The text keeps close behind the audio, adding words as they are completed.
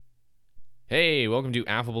Hey, welcome to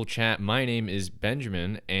Affable Chat. My name is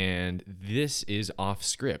Benjamin, and this is Off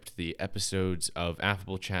Script, the episodes of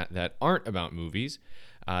Affable Chat that aren't about movies.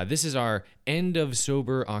 This is our End of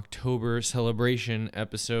Sober October celebration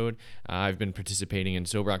episode. I've been participating in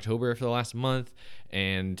Sober October for the last month,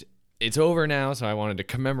 and it's over now, so I wanted to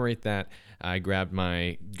commemorate that. I grabbed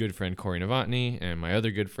my good friend Corey Novotny and my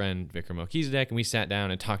other good friend Vikram Melchizedek, and we sat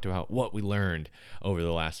down and talked about what we learned over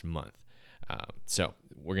the last month. So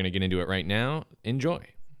we're going to get into it right now. Enjoy.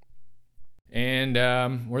 And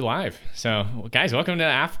we're live. So, guys, welcome to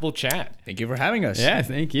Affable Chat. Thank you for having us. Yeah,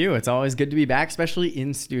 thank you. It's always good to be back, especially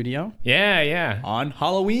in studio. Yeah. On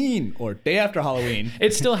Halloween or day after Halloween.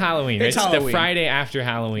 It's still Halloween. It's The Halloween. Friday after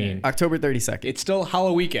Halloween. October 32nd. It's still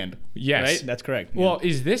Halloween weekend. Yes. Right? That's correct. Well,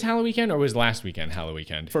 is this Halloween weekend or was last weekend Halloween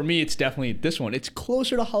weekend? For me, it's definitely this one. It's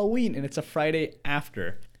closer to Halloween and it's a Friday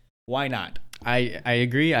after. Why not? I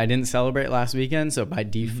agree. I didn't celebrate last weekend, so by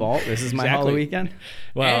default, this is my Exactly. Halloween weekend.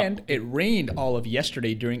 Well, And it rained all of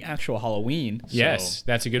yesterday during actual Halloween. yes, so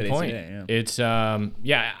that's a good today's point. the day, It's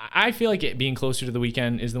I feel like it being closer to the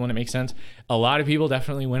weekend is the one that makes sense. A lot of people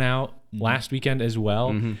definitely went out last weekend as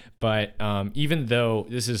well, but even though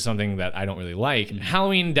this is something that I don't really like,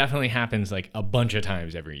 Halloween definitely happens like a bunch of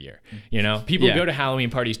times every year. You know, people Yeah. go to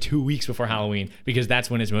Halloween parties 2 weeks before Halloween because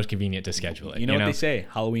that's when it's most convenient to schedule it. You know what they say?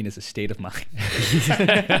 Halloween is a state of mind.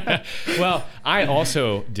 Well, I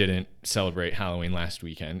also didn't celebrate Halloween last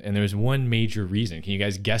weekend, and there was one major reason. Can you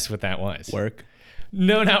guys guess what that was? Work.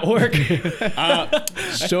 No, not work.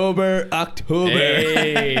 Sober October.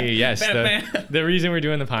 Hey, yes, the reason we're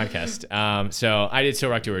doing the podcast. So I did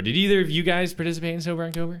Sober October. Did either of you guys participate in Sober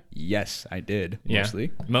October? Yes, I did. Yeah.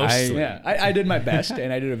 Mostly. Mostly. I did my best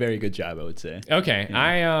and I did a very good job, I would say. Okay,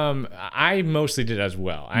 I mostly did as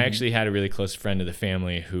well. I actually had a really close friend of the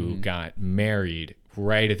family who got married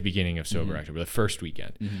right at the beginning of Sober October, the first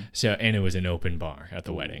weekend. So, and it was an open bar at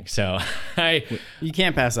the wedding. So You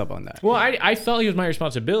can't pass up on that. Well, I felt it was my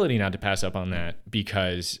responsibility not to pass up on that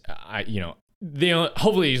because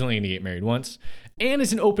hopefully he's only going to get married once, and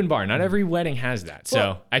it's an open bar. Not every wedding has that, so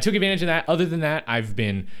Well, I took advantage of that. Other than that, I've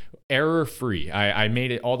been error-free. I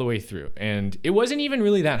made it all the way through, and it wasn't even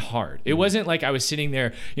really that hard. It wasn't like I was sitting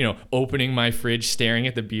there, opening my fridge, staring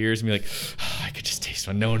at the beers, and be like, I could just taste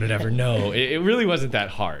one. No one would ever know. It really wasn't that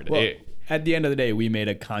hard. Well, at the end of the day, we made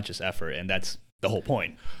a conscious effort, and that's the whole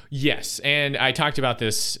point. Yes, and I talked about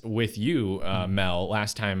this with you, Mel,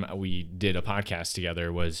 last time we did a podcast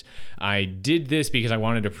together. Was I did this because I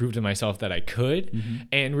wanted to prove to myself that I could,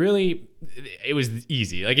 and really, it was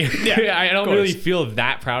easy. Like, I don't really feel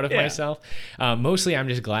that proud of myself. Mostly, I'm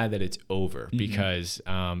just glad that it's over because,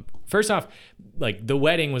 first off, like the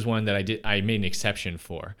wedding was one that I made an exception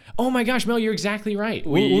for. Oh my gosh, Mel, you're exactly right.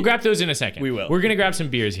 We'll grab those in a second. We will. We're gonna grab some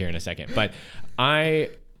beers here in a second, but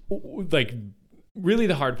really,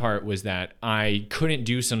 the hard part was that I couldn't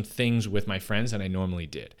do some things with my friends that I normally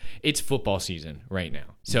did. It's football season right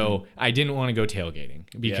now. So I didn't want to go tailgating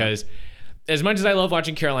because as much as I love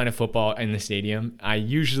watching Carolina football in the stadium, I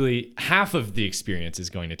usually, half of the experience is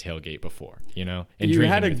going to tailgate before, and You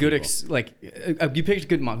had a drinking good, with people. you picked a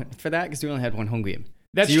good month for that because we only had one home game.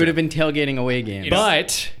 That's so you true. would have been tailgating away games.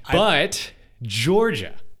 But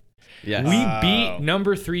Georgia, yes. we beat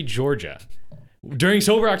number 3 Georgia during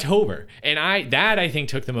Sober October, and I think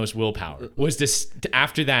took the most willpower was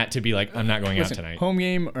after that to be like, I'm not going out tonight. Home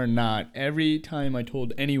game or not, every time I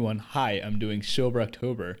told anyone, hi, I'm doing Sober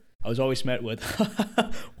October, I was always met with,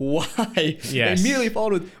 why? Yes. Immediately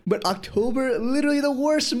followed with, but October, literally the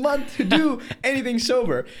worst month to do anything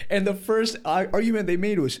sober. And the first argument they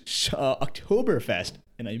made was Oktoberfest.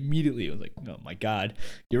 And I immediately was like, oh my God,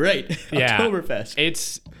 you're right. Yeah.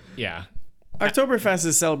 Oktoberfest. Oktoberfest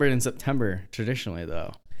is celebrated in September traditionally,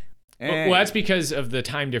 though. Well, that's because of the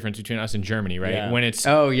time difference between us and Germany, right? Yeah. When it's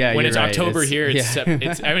Oh, yeah, when you're it's right. October here, it's yeah.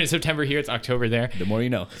 it's September here, it's October there. The more you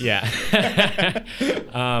know. Yeah.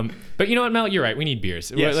 But you know what, Mel? You're right. We need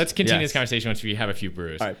beers. Yes. Let's continue Yes. this conversation once we have a few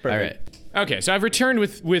brews. All right, perfect. All right. Okay, so I've returned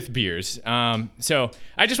with beers. So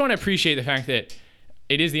I just want to appreciate the fact that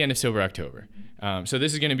it is the end of Sober October. So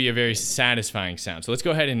this is going to be a very satisfying sound. So let's go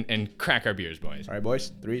ahead and crack our beers, boys. All right,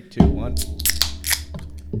 boys. 3, 2, 1.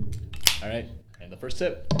 All right, and the first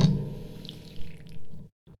sip.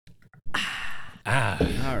 Ah.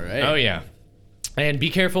 All right. Oh, yeah. And be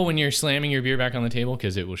careful when you're slamming your beer back on the table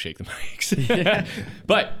because it will shake the mics.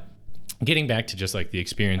 But getting back to just like the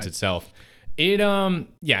experience itself, it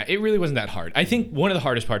really wasn't that hard. I think one of the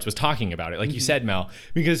hardest parts was talking about it, like you said, Mel,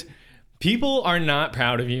 because people are not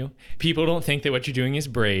proud of you. People don't think that what you're doing is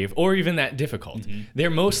brave or even that difficult. They're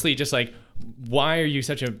mostly just like, why are you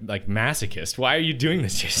such a like masochist? Why are you doing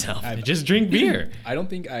this to yourself? Just drink beer. I don't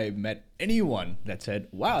think I met anyone that said,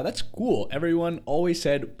 wow, that's cool. Everyone always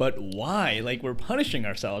said, but why? Like, we're punishing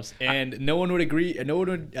ourselves. And no one would agree. And no one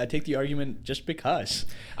would take the argument just because.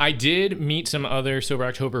 I did meet some other Sober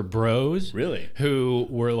October bros. Really? Who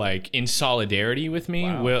were like in solidarity with me.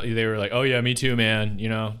 Wow. Well, they were like, oh yeah, me too, man. You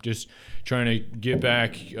know, just trying to get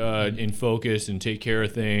back in focus and take care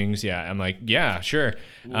of things. Yeah, I'm like, yeah, sure.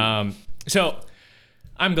 So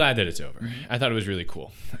I'm glad that it's over. I thought it was really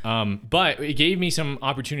cool. But it gave me some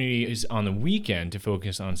opportunities on the weekend to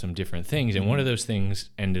focus on some different things. And one of those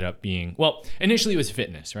things ended up being, well, initially it was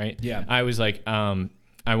fitness, right? Yeah. I was like,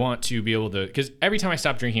 I want to be able to, because every time I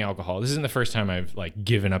stop drinking alcohol, this isn't the first time I've like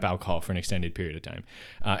given up alcohol for an extended period of time.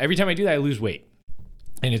 Every time I do that, I lose weight.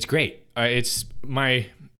 And it's great. It's my,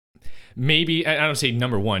 maybe, I don't say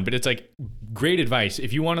number one, but it's like great advice.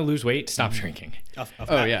 If you want to lose weight, stop drinking.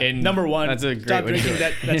 Oh, yeah. And Number one, That's a great stop way to do drinking.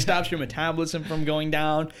 it. That stops your metabolism from going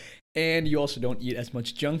down. And you also don't eat as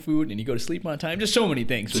much junk food, and you go to sleep on time. Just so many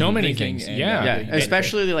things. So many Drinking things, and, yeah. Yeah, and-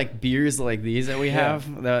 especially like beers like these that we have.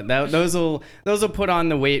 Those will put on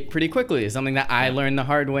the weight pretty quickly. It's something that I learned the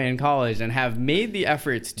hard way in college and have made the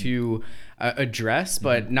efforts to address,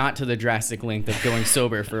 but not to the drastic length of going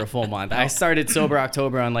sober for a full month. I started Sober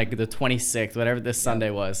October on like the 26th, whatever this Sunday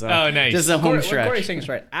was. So Oh, nice. Just a home What stretch. Corey's saying is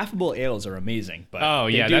right. Affable ales are amazing, but Oh,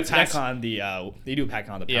 yeah, they do that's- pack on the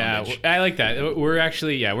Yeah, poundage. I like that. We're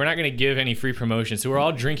actually, we're not going to give any free promotion. So we're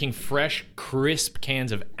all drinking fresh, crisp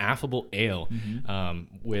cans of Affable Ale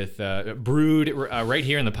with brewed right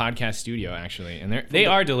here in the podcast studio, actually. And they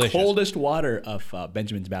are delicious. Coldest water of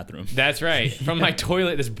Benjamin's bathroom. That's right. From my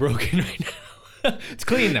toilet that's broken right now. It's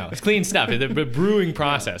clean though. It's clean stuff. The brewing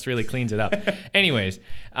process really cleans it up. Anyways,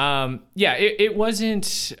 it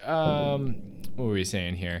wasn't. What were we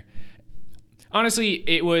saying here? Honestly,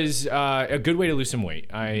 it was a good way to lose some weight.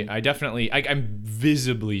 I'm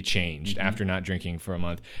visibly changed after not drinking for a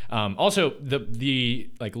month. Also, the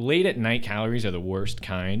like late at night calories are the worst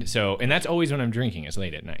kind. So, and that's always when I'm drinking is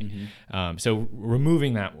late at night. So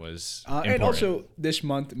removing that was important. And also, this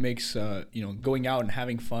month makes going out and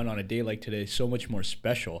having fun on a day like today so much more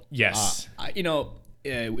special. Yes.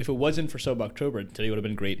 If it wasn't for Sober October, today would have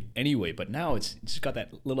been great anyway. But now it's just got that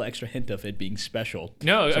little extra hint of it being special.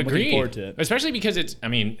 No, So I'm looking agreed. forward to it. Especially because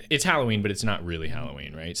it's Halloween, but it's not really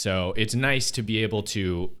Halloween, right? So it's nice to be able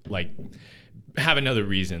to like have another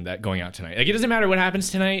reason that going out tonight. Like it doesn't matter what happens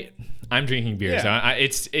tonight. I'm drinking beer, Yeah.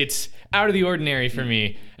 so it's out of the ordinary for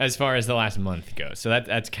me as far as the last month goes. So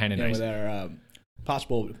that's kind of nice. With our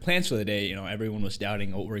possible plans for the day, everyone was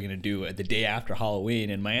doubting what we're going to do at the day after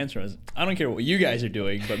Halloween. And my answer was, I don't care what you guys are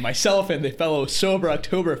doing, but myself and the fellow Sober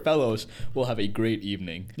October fellows will have a great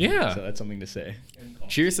evening. Yeah. So that's something to say.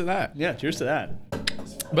 Cheers to that. Yeah, cheers to that.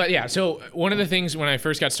 But yeah, so one of the things when I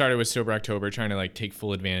first got started with Sober October, trying to like take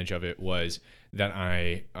full advantage of it, was that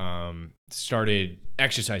I started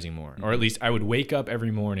exercising more, or at least I would wake up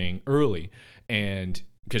every morning early, and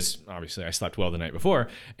because obviously I slept well the night before,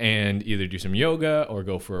 and either do some yoga or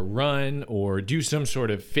go for a run or do some sort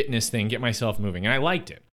of fitness thing, get myself moving, and I liked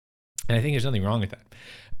it, and I think there's nothing wrong with that.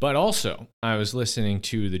 But also, I was listening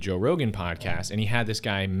to the Joe Rogan podcast, and he had this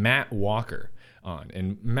guy Matt Walker on,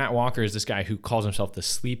 and Matt Walker is this guy who calls himself the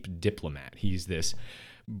sleep diplomat. He's this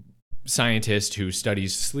scientist who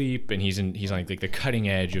studies sleep, and he's on like the cutting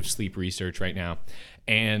edge of sleep research right now.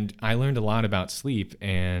 And I learned a lot about sleep,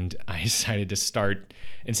 and I decided to start,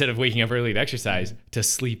 instead of waking up early to exercise, to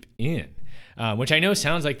sleep in, which I know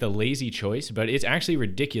sounds like the lazy choice, but it's actually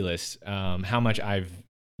ridiculous how much I've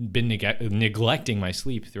been neglecting my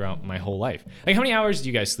sleep throughout my whole life. Like, how many hours do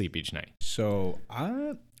you guys sleep each night? So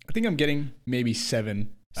I think I'm getting maybe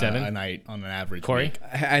seven a night on an average. Corey? week.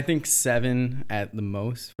 I think 7 at the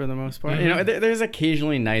most for the most part. There's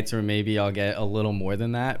occasionally nights where maybe I'll get a little more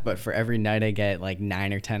than that, but for every night I get like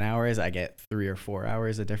 9 or 10 hours, I get 3 or 4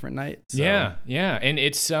 hours a different night. So. Yeah. And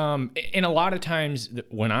it's and a lot of times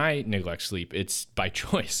when I neglect sleep, it's by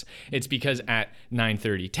choice. It's because at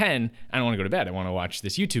 9:30, 10, I don't want to go to bed. I want to watch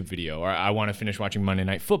this YouTube video, or I want to finish watching Monday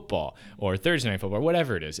Night Football or Thursday Night Football, or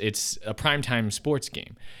whatever it is. It's a primetime sports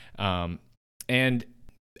game. And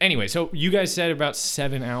anyway, so you guys said about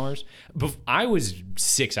 7 hours. I was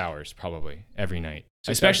 6 hours probably every night,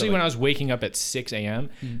 especially when I was waking up at 6 a.m.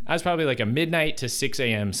 I was probably like a midnight to 6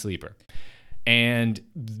 a.m. sleeper. And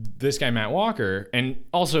this guy, Matt Walker, and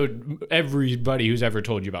also everybody who's ever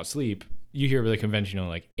told you about sleep, you hear the conventional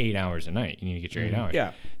like 8 hours a night. You need to get your 8 hours.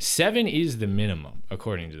 Yeah. 7 is the minimum,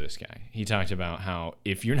 according to this guy. He talked about how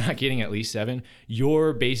if you're not getting at least 7,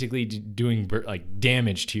 you're basically doing like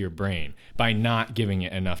damage to your brain by not giving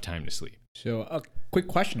it enough time to sleep. So a quick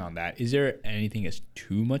question on that. Is there anything as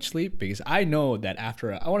too much sleep? Because I know that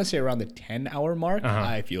after, I want to say around the 10-hour mark,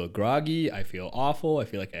 I feel groggy. I feel awful. I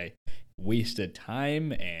feel like I wasted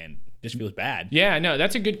time and just feels bad. Yeah, no,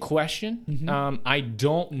 that's a good question. I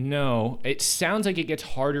don't know. It sounds like it gets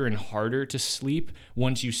harder and harder to sleep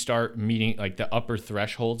once you start meeting like the upper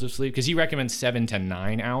thresholds of sleep, because he recommends 7 to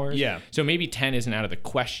 9 hours. Yeah. So maybe 10 isn't out of the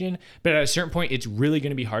question, but at a certain point, it's really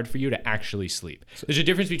going to be hard for you to actually sleep. There's a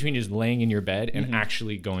difference between just laying in your bed and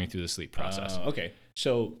actually going through the sleep process. Okay.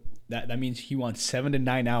 So that means he wants 7 to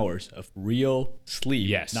 9 hours of real sleep.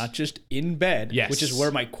 Yes. Not just in bed, Yes. which is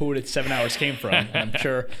where my quoted 7 hours came from. And I'm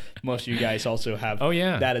sure most of you guys also have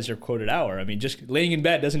that as your quoted hour. I mean, just laying in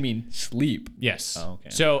bed doesn't mean sleep. Yes. Oh,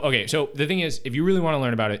 okay. So the thing is, if you really want to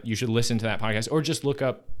learn about it, you should listen to that podcast or just look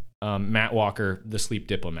up Matt Walker, the sleep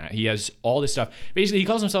diplomat. He has all this stuff. Basically, he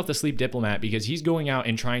calls himself the sleep diplomat because he's going out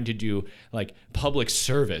and trying to do like public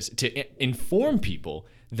service to inform people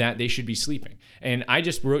that they should be sleeping. And I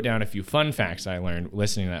just wrote down a few fun facts I learned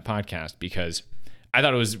listening to that podcast because I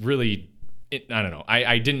thought it was really, I don't know,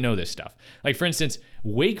 I didn't know this stuff. Like, for instance,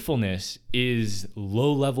 wakefulness is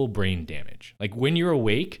low-level brain damage. Like, when you're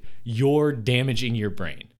awake, you're damaging your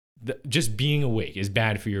brain. Just being awake is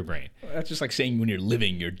bad for your brain. That's just like saying when you're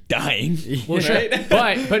living, you're dying. Well, right?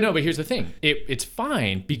 But here's the thing. It's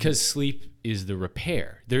fine because sleep is the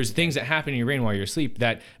repair. There's things that happen in your brain while you're asleep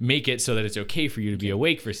that make it so that it's okay for you to be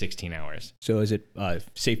awake for 16 hours. So is it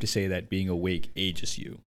safe to say that being awake ages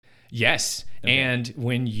you? Yes. Okay. And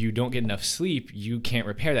when you don't get enough sleep, you can't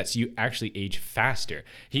repair that. So you actually age faster.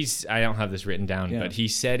 I don't have this written down, but he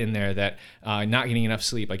said in there that not getting enough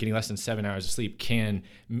sleep, like getting less than 7 hours of sleep, can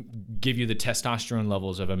give you the testosterone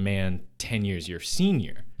levels of a man 10 years your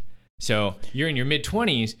senior. So you're in your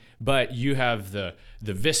mid-20s, but you have the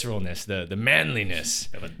visceralness, the manliness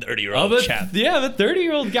of a 30-year-old chap. Yeah, the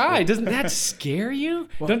 30-year-old guy. Doesn't that scare you?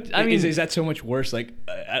 Well, is that so much worse? Like,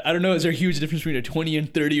 I don't know. Is there a huge difference between a 20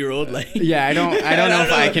 and 30-year-old? Like, yeah, I don't know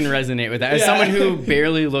if I can resonate with that. As someone who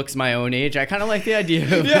barely looks my own age, I kind of like the idea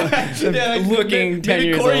of like looking 10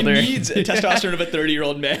 years Corey older. Needs a testosterone of a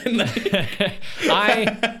 30-year-old man.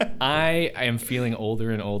 I am feeling older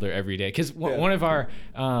and older every day because one of our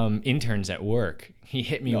interns at work, he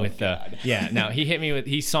hit me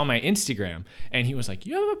he saw my Instagram and he was like,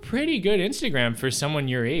 you have a pretty good Instagram for someone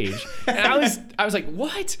your age. And I was like,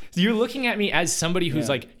 what? So you're looking at me as somebody who's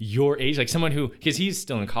like your age, like someone who, because he's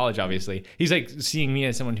still in college, obviously. He's like seeing me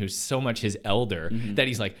as someone who's so much his elder that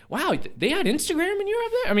he's like, wow, they had Instagram and you're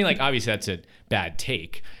up there? I mean, like, obviously that's a bad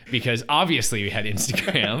take because obviously we had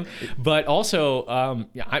Instagram, but also,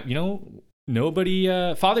 nobody,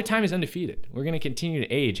 Father Time is undefeated. We're going to continue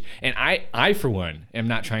to age. And I, for one, am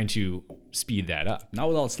not trying to speed that up. Not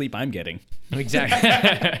with all the sleep I'm getting. Exactly.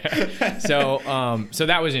 So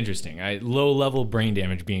that was interesting. Low-level brain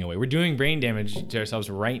damage being away. We're doing brain damage to ourselves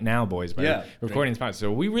right now, boys, by recording this podcast.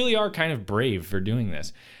 So we really are kind of brave for doing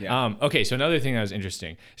this. Yeah. Okay, so another thing that was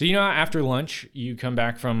interesting. So after lunch, you come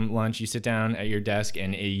back from lunch, you sit down at your desk,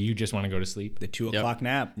 and you just want to go to sleep. The 2 o'clock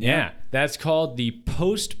nap. Yeah. That's called the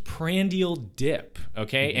postprandial dip,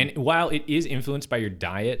 okay? And while it is influenced by your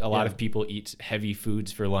diet, a lot of people eat heavy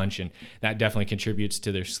foods for lunch, and that definitely contributes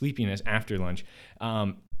to their sleepiness after lunch.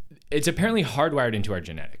 It's apparently hardwired into our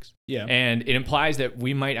genetics. Yeah. And it implies that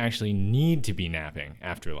we might actually need to be napping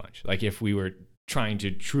after lunch. Like if we were trying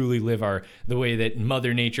to truly live the way that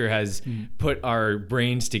Mother Nature has put our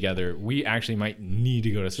brains together, we actually might need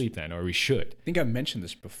to go to sleep then, or we should. I think I've mentioned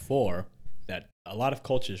this before, that a lot of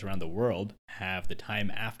cultures around the world have the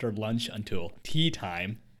time after lunch until tea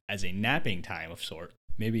time as a napping time of sort.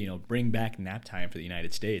 Maybe, bring back nap time for the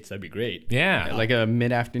United States. That'd be great. Yeah, like a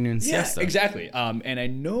mid-afternoon siesta. Yeah, exactly. And I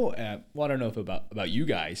know, I don't know if about you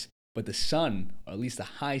guys, but the sun, or at least the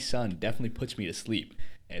high sun, definitely puts me to sleep.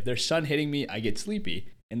 And if there's sun hitting me, I get sleepy.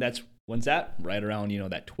 And when's that? Right around,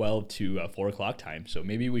 that 12 to 4 o'clock time. So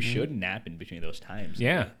maybe we should nap in between those times.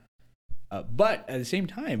 Yeah. But at the same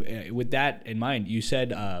time, with that in mind, you said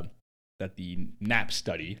that the nap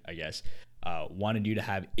study, I guess, wanted you to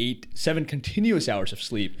have 7 continuous hours of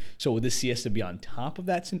sleep. So would this siesta be on top of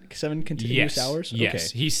that 7 continuous hours?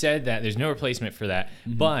 Yes. Okay. He said that there's no replacement for that,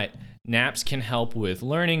 but naps can help with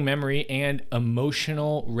learning, memory, and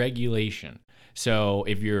emotional regulation. So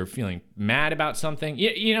if you're feeling mad about something,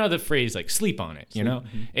 you know the phrase like sleep on it,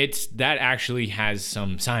 it's that actually has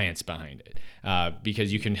some science behind it.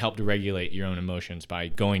 Because you can help to regulate your own emotions by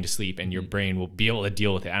going to sleep, and your brain will be able to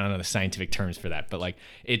deal with it. I don't know the scientific terms for that, but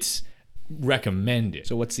it's recommended.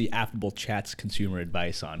 So what's the Affable Chat's consumer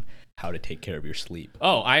advice on how to take care of your sleep?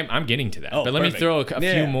 Oh, I'm getting to that. But let me throw a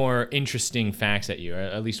few more interesting facts at you, or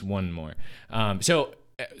at least one more. So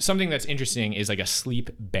something that's interesting is like a sleep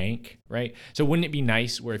bank, right? So wouldn't it be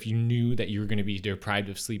nice where if you knew that you were going to be deprived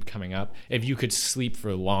of sleep coming up, if you could sleep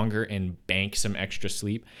for longer and bank some extra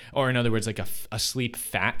sleep, or in other words, like a sleep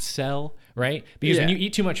fat cell, right? Because when you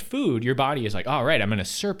eat too much food, your body is like, all right, I'm in a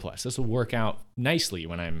surplus. This will work out nicely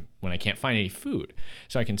when I can't find any food,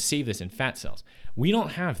 so I can save this in fat cells. We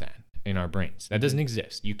don't have that in our brains. That doesn't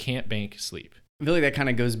exist. You can't bank sleep. I feel like that kind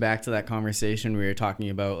of goes back to that conversation we were talking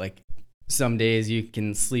about, like some days you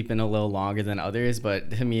can sleep in a little longer than others, but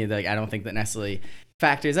to me, like I don't think that necessarily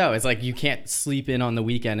factors out. It's like you can't sleep in on the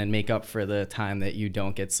weekend and make up for the time that you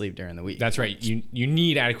don't get sleep during the week. That's right. You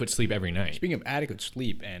need adequate sleep every night. Speaking of adequate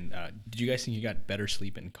sleep, and did you guys think you got better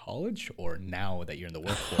sleep in college or now that you're in the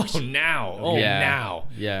workforce? Now.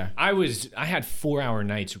 Yeah. I had 4-hour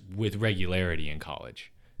nights with regularity in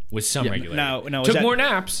college. With some regularity. Now, took more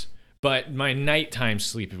naps, but my nighttime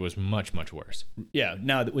sleep was much, much worse. Yeah.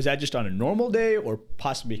 Now, was that just on a normal day, or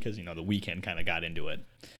possibly because the weekend kind of got into it?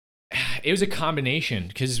 It was a combination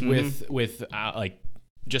because with like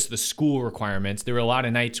just the school requirements, there were a lot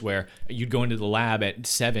of nights where you'd go into the lab at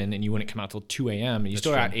 7 and you wouldn't come out till 2 a.m. and you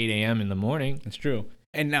still at 8 a.m. in the morning. That's true.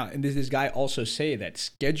 And now, does this guy also say that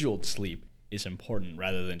scheduled sleep is important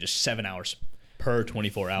rather than just 7 hours per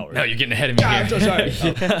 24 hours? No, you're getting ahead of me here. I'm so sorry.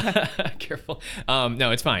 Careful.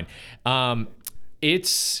 No, it's fine.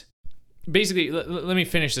 It's basically, let me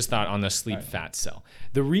finish this thought on the sleep fat cell.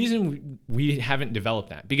 The reason we haven't developed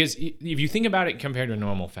that, because if you think about it compared to a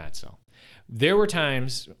normal fat cell, there were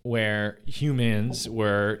times where humans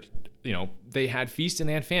were, they had feast and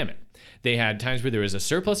they had famine. They had times where there was a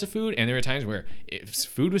surplus of food, and there were times where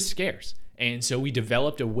food was scarce. And so we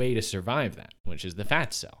developed a way to survive that, which is the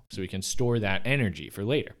fat cell, so we can store that energy for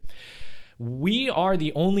later. We are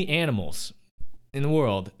the only animals in the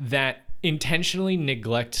world that intentionally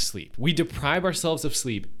neglect sleep. We deprive ourselves of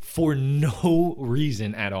sleep for no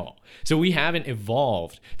reason at all. So we haven't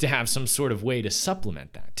evolved to have some sort of way to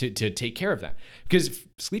supplement that, to take care of that. Because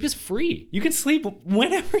sleep is free. You can sleep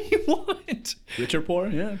whenever you want. Rich or poor,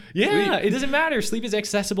 yeah. Yeah, it doesn't matter. Sleep is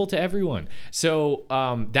accessible to everyone. So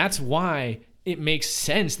that's why it makes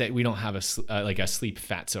sense that we don't have a sleep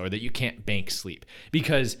fat cell, or that you can't bank sleep.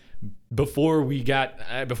 Because before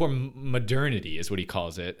modernity is what he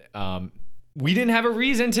calls it, we didn't have a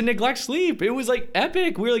reason to neglect sleep. It was like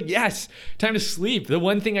epic. We were like, yes, time to sleep. The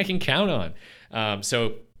one thing I can count on.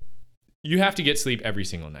 So you have to get sleep every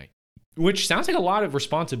single night, which sounds like a lot of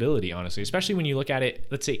responsibility, honestly, especially when you look at it,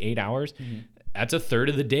 let's say 8 hours. Mm-hmm. That's a third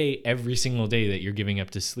of the day, every single day that you're giving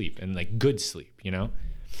up to sleep, and like good sleep,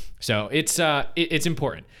 So it's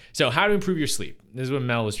important. So how to improve your sleep? This is what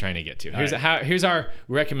Mel was trying to get to. Here's our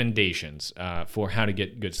recommendations for how to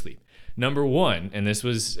get good sleep. Number 1, and this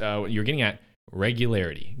was what you're getting at,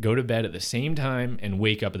 regularity. Go to bed at the same time and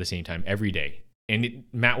wake up at the same time every day. And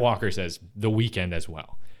Matt Walker says the weekend as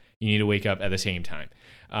well. You need to wake up at the same time.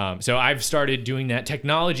 So I've started doing that.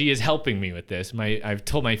 Technology is helping me with this. I've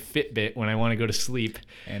told my Fitbit when I want to go to sleep.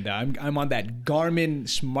 And I'm on that Garmin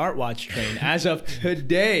smartwatch train as of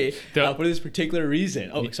today for this particular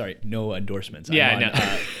reason. Oh, sorry, no endorsements.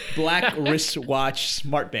 Black wristwatch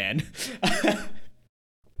smartband.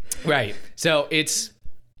 Right. So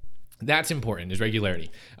that's important, is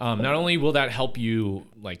regularity. Not only will that help you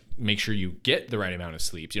like make sure you get the right amount of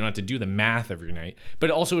sleep, so you don't have to do the math every night,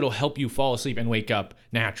 but also it'll help you fall asleep and wake up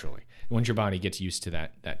naturally once your body gets used to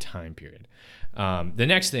that time period. The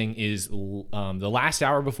next thing is the last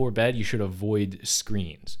hour before bed, you should avoid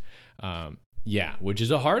screens. Which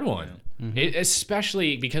is a hard one,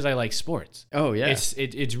 especially because I like sports. Oh yeah,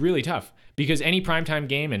 it's really tough because any primetime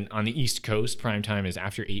game, and on the East Coast, primetime is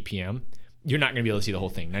after 8 p.m. You're not going to be able to see the whole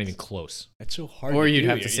thing, not even close. That's so hard. Or you'd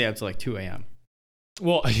have to stay up to like 2 a.m.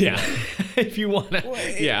 Well, yeah, if you want to.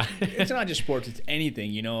 It's not just sports; it's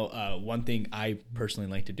anything. One thing I personally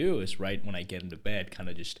like to do is right when I get into bed, kind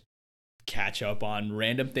of just catch up on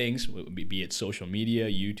random things, be it social media,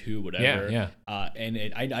 YouTube, whatever. Yeah.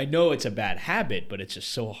 I know it's a bad habit, but it's just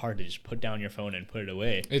so hard to just put down your phone and put it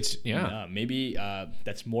away. Maybe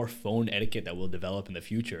that's more phone etiquette that we'll develop in the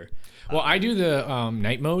future. Well, I do the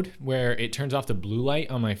night mode where it turns off the blue light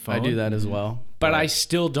on my phone. I do that as well. But I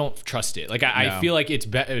still don't trust it. Like I feel like it's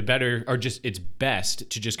better, or just it's best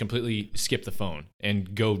to just completely skip the phone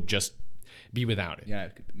and go just be without it. Yeah,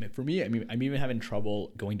 for me, I'm even having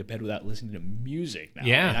trouble going to bed without listening to music now.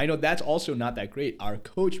 Yeah. And I know that's also not that great. Our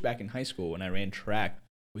coach back in high school when I ran track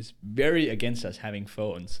was very against us having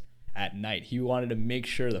phones at night. He wanted to make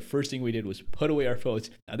sure the first thing we did was put away our phones.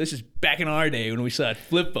 Now, this is back in our day when we still had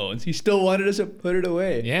flip phones. He still wanted us to put it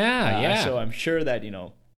away. Yeah. So I'm sure that,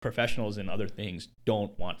 professionals and other things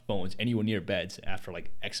don't want phones anywhere near beds after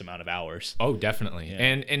like X amount of hours. Oh, definitely. Yeah.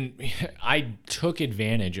 And I took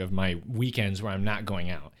advantage of my weekends where I'm not going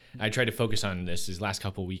out. I tried to focus on this these last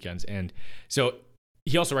couple weekends. And so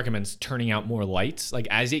he also recommends turning out more lights. Like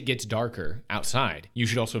as it gets darker outside, you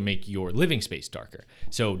should also make your living space darker.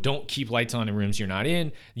 So don't keep lights on in rooms you're not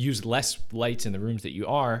in. Use less lights in the rooms that you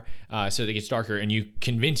are, so that it gets darker, and you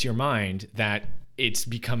convince your mind that it's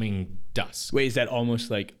becoming dusk. Wait, is that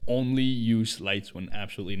almost like only use lights when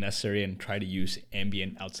absolutely necessary and try to use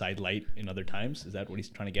ambient outside light in other times? Is that what he's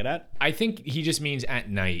trying to get at? I think he just means at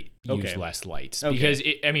night use Okay. less lights, Okay. because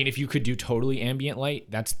if you could do totally ambient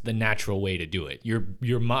light, that's the natural way to do it.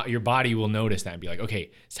 Your body will notice that and be like,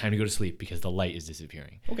 okay, it's time to go to sleep because the light is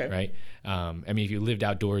disappearing. Okay. Right. If you lived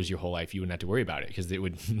outdoors your whole life, you wouldn't have to worry about it because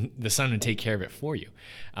the sun would take care of it for you.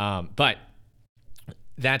 But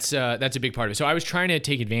that's a big part of it. So I was trying to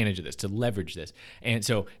take advantage of this, to leverage this. And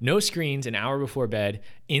so no screens an hour before bed,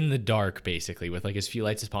 in the dark, basically, with like as few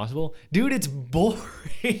lights as possible. Dude, it's boring.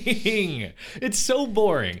 It's so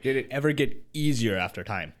boring. Did it ever get easier after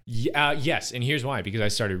time? Yes, and here's why. Because I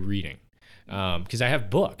started reading. Because I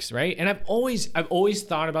have books, right? And I've always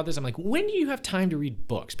thought about this. I'm like, when do you have time to read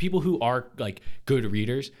books? People who are like good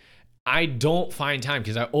readers, I don't find time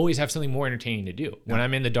because I always have something more entertaining to do. When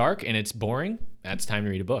I'm in the dark and it's boring, that's time to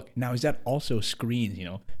read a book. Now, is that also screens,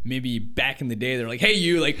 Maybe back in the day, they're like, hey,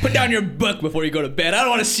 you, like, put down your book before you go to bed. I don't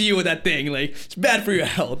want to see you with that thing. Like, it's bad for your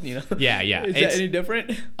health, Yeah. Is that any different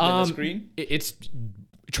than the screen? It's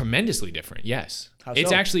tremendously different, yes. How It's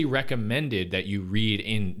so? actually recommended that you read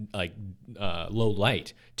in like low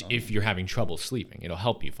light if you're having trouble sleeping. It'll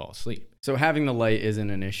help you fall asleep. So having the light isn't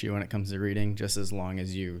an issue when it comes to reading, just as long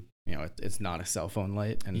as it's not a cell phone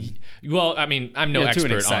light. And Well, I'm no Yeah, to an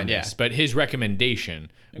expert extent, on this, yeah. but his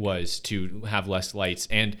recommendation was to have less lights.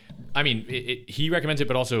 And he recommends it,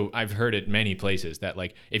 but also I've heard it many places that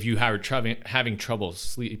like if you are having trouble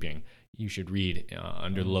sleeping, you should read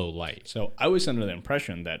under low light. So I was under the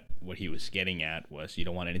impression that what he was getting at was you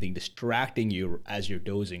don't want anything distracting you as you're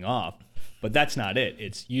dozing off. But that's not it.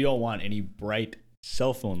 It's you don't want any bright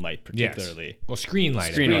cell phone light particularly. Yes. Well, screen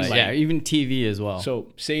light. screen light, light. yeah, even TV as well.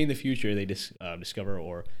 So say in the future they discover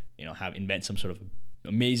or invent some sort of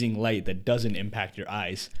amazing light that doesn't impact your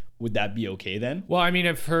eyes, would that be okay then? Well,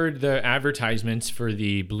 I've heard the advertisements for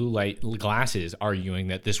the blue light glasses arguing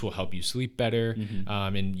that this will help you sleep better.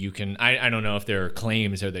 And you can, I don't know if there are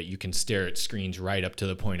claims or that you can stare at screens right up to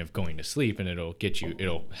the point of going to sleep and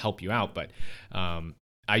it'll help you out. But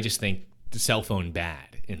I just think the cell phone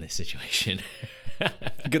bad in this situation.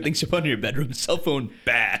 Good things to put in your bedroom. Cell phone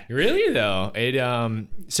bad. Really though, it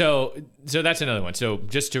so that's another one. So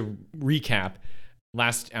just to recap,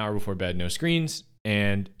 last hour before bed, no screens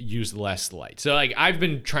and use less light. So like I've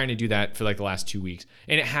been trying to do that for like the last 2 weeks,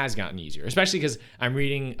 and it has gotten easier, especially because I'm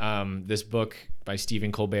reading this book by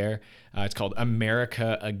Stephen Colbert. It's called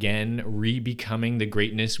America Again: Re-Becoming the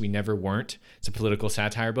Greatness We Never Weren't. It's a political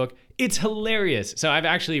satire book. It's hilarious. So I've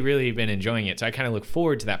actually really been enjoying it. So I kind of look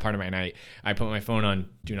forward to that part of my night. I put my phone on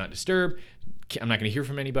Do Not Disturb. I'm not going to hear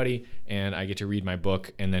from anybody, and I get to read my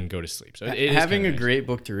book and then go to sleep. So it is having kinda a nice. great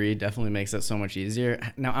book to read definitely makes it so much easier.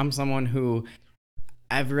 Now, I'm someone who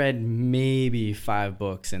I've read maybe 5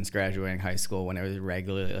 books since graduating high school when it was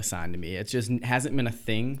regularly assigned to me. It just hasn't been a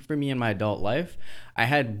thing for me in my adult life. I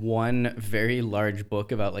had one very large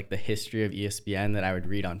book about like the history of ESPN that I would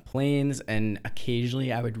read on planes, and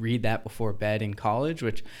occasionally I would read that before bed in college,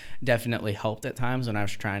 which definitely helped at times when I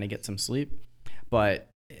was trying to get some sleep. But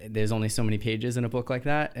there's only so many pages in a book like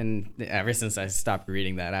that, and ever since I stopped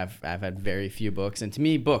reading that, I've had very few books. And to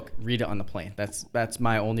me, read it on the plane. That's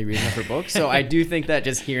my only reason for books. So I do think that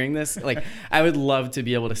just hearing this, like, I would love to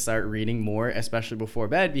be able to start reading more, especially before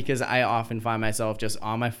bed, because I often find myself just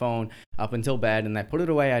on my phone up until bed, and I put it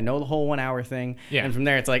away. I know the whole 1 hour thing, and from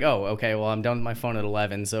there it's like, oh, okay, well, I'm done with my phone at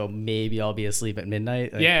 11, so maybe I'll be asleep at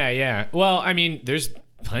midnight. Like, Yeah. Well, there's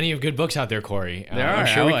plenty of good books out there, Corey. There I'm are.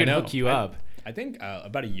 sure we I can know. hook you up. I think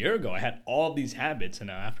about a year ago, I had all these habits,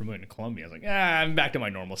 and after moving to Colombia, I was like, I'm back to my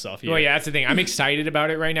normal self here. Well, yeah, that's the thing. I'm excited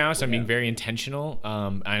about it right now, so I'm being very intentional.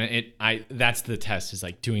 And that's the test, is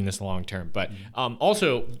like doing this long term. But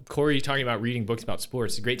also, Corey talking about reading books about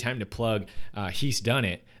sports. It's a great time to plug He's Done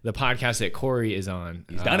It, the podcast that Corey is on.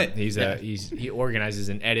 He's done it. He organizes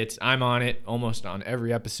and edits. I'm on it almost on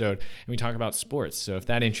every episode, and we talk about sports. So if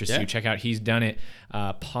that interests you, check out He's Done It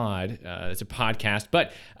pod. It's a podcast.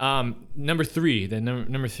 But number 3, the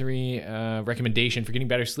number 3 recommendation for getting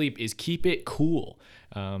better sleep is keep it cool.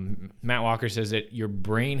 Matt Walker says that your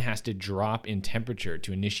brain has to drop in temperature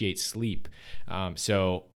to initiate sleep.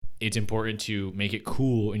 So it's important to make it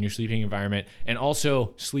cool in your sleeping environment and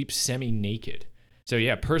also sleep semi-naked. So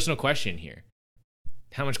yeah, personal question here.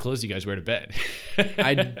 How much clothes do you guys wear to bed?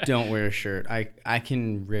 I don't wear a shirt. I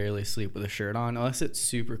can rarely sleep with a shirt on unless it's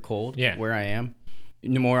super cold where I am.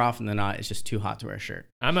 More often than not, it's just too hot to wear a shirt.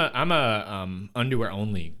 I'm a underwear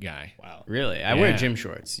only guy. Wow. Really? I wear gym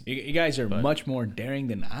shorts. You guys are much more daring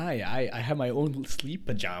than I have my own sleep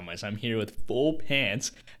pajamas. I'm here with full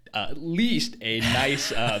pants, at least a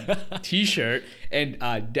nice t-shirt, and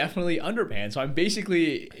definitely underpants. So I'm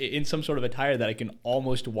basically in some sort of attire that I can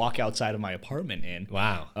almost walk outside of my apartment in.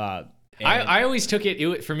 Wow. I always took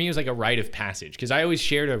it, for me, it was like a rite of passage because I always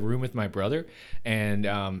shared a room with my brother. And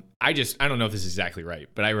I don't know if this is exactly right,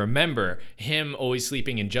 but I remember him always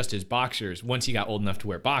sleeping in just his boxers once he got old enough to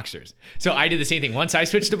wear boxers. So I did the same thing. Once I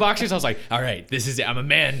switched to boxers, I was like, all right, this is it. I'm a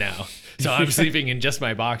man now. So I'm sleeping in just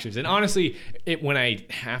my boxers. And honestly, when I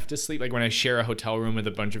have to sleep, like when I share a hotel room with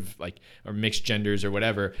a bunch of or mixed genders or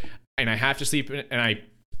whatever, and I have to sleep and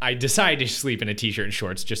I decide to sleep in a t-shirt and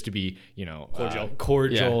shorts just to be,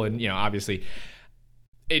 cordial and, obviously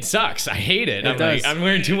it sucks. I hate it. I'm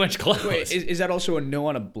wearing too much clothes. Wait, is that also a no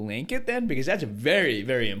on a blanket then? Because that's very,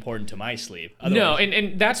 very important to my sleep. Otherwise, no,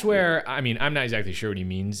 and that's where, I'm not exactly sure what he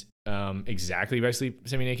means exactly by sleep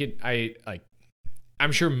semi-naked.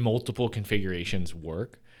 I'm sure multiple configurations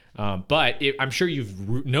work. But I'm sure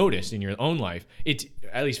you've noticed in your own life, it's,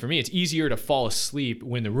 at least for me, it's easier to fall asleep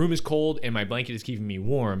when the room is cold and my blanket is keeping me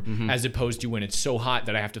warm, as opposed to when it's so hot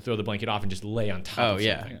that I have to throw the blanket off and just lay on top of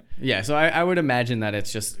something. Yeah, so I would imagine that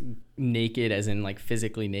it's just naked, as in like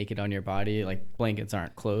physically naked on your body. Like blankets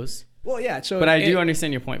aren't clothes. Well, yeah. So, but I do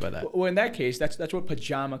understand your point by that. Well, in that case, that's what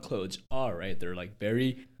pajama clothes are, right? They're like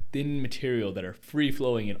very thin material that are free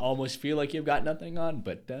flowing and almost feel like you've got nothing on,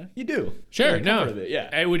 but you do. Sure, no,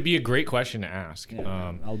 it would be a great question to ask.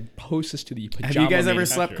 Yeah. I'll post this to the pajama. Have you guys ever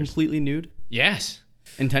slept completely nude? Yes.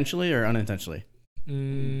 Intentionally or unintentionally?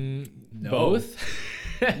 No. Both.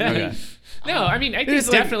 Okay. No, I guess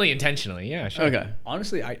definitely intentionally. Yeah, sure. Okay.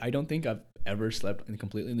 Honestly, I don't think I've ever slept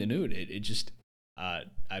completely in the nude. It just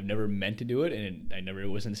I've never meant to do it, and I never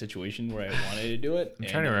was in a situation where I wanted to do it. I'm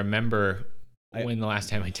trying to remember when the last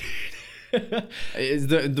time I did. Is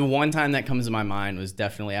the one time that comes to my mind was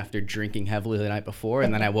definitely after drinking heavily the night before,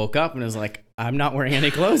 and then I woke up and it was like, I'm not wearing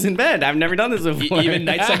any clothes in bed. I've never done this before. Even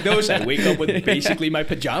nights like those, I wake up with basically my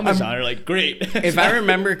pajamas on. Like, great. If I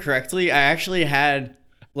remember correctly, I actually had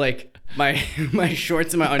like my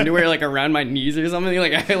shorts and my underwear like around my knees or something.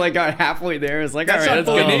 Like I got halfway there. I was like, that's all right, let's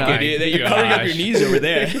go naked. You're covering up your knees over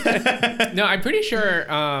there. No, I'm pretty sure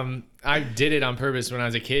I did it on purpose when I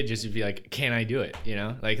was a kid, just to be like, can I do it?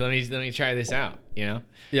 Like let me try this out. Yeah.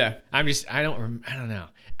 I don't know.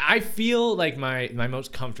 I feel like my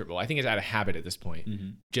most comfortable, I think it's out of habit at this point,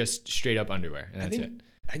 just straight up underwear, and that's it.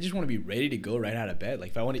 I just want to be ready to go right out of bed.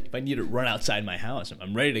 Like if I need to run outside my house,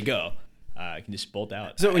 I'm ready to go. I can just bolt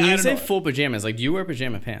out. So when you say full pajamas, like, do you wear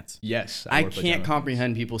pajama pants? Yes. I can't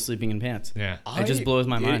comprehend people sleeping in pants. Yeah. It just blows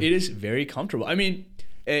my mind. It is very comfortable.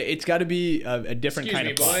 It's got to be a different kind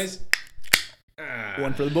of boys.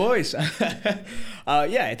 One for the boys.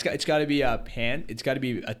 It's got to be a pant. It's got to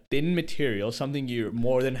be a thin material, something you're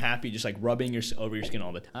more than happy just like rubbing over your skin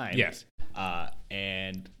all the time. Yes.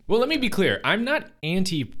 And well, let me be clear. I'm not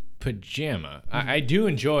anti-pajama. I do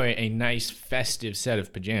enjoy a nice festive set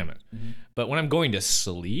of pajamas. But when I'm going to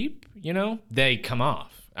sleep, they come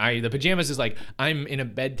off. The pajamas is like I'm in a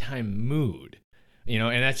bedtime mood.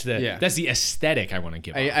 And that's the aesthetic I want to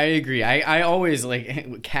give. I agree. I always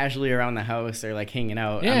like casually around the house or like hanging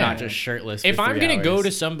out. Yeah. I'm not just shirtless. If I'm gonna go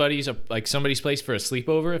to somebody's place for a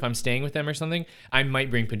sleepover, if I'm staying with them or something, I might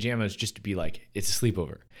bring pajamas just to be like it's a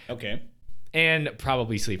sleepover. Okay. And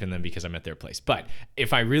probably sleep in them because I'm at their place. But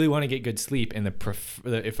if I really want to get good sleep, and the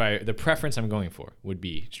preference I'm going for would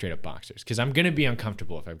be straight up boxers, because I'm gonna be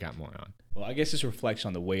uncomfortable if I've got more on. Well, I guess this reflects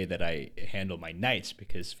on the way that I handle my nights,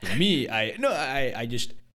 because for me, I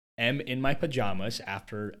just am in my pajamas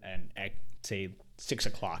after at say 6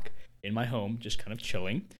 o'clock in my home, just kind of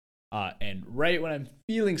chilling. And right when I'm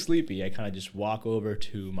feeling sleepy, I kind of just walk over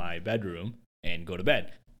to my bedroom and go to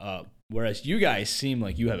bed. Whereas you guys seem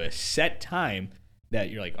like you have a set time that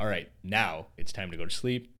you're like, all right, now it's time to go to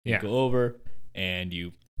sleep. You go over and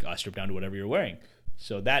you strip down to whatever you're wearing.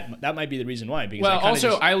 So that might be the reason why. Because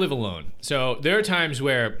I live alone, so there are times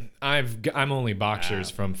where I'm only boxers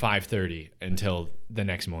from 5:30 until the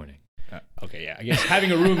next morning. Okay, yeah. I guess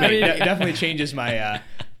having a roommate definitely changes my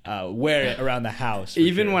wear it around the house.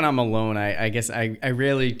 Even when I'm alone, I guess I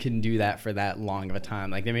rarely can do that for that long of a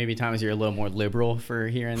time. Like there may be times you're a little more liberal for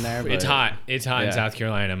here and there. But It's hot. It's hot in Yeah. South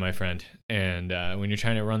Carolina, my friend. And when you're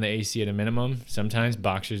trying to run the AC at a minimum, sometimes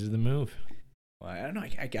boxers is the move. Well, I don't know.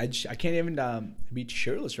 I can't even be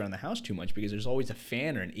shirtless around the house too much because there's always a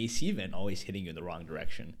fan or an AC vent always hitting you in the wrong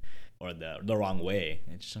direction or the wrong way.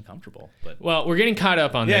 It's just uncomfortable. But Well, we're getting caught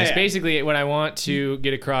up on Yeah, this. yeah. Basically, what I want to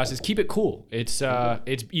get across is keep it cool. It's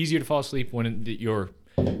easier to fall asleep when your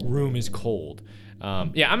room is cold.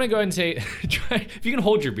 Yeah, I'm gonna go ahead and say, try, if you can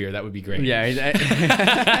hold your beer, that would be great.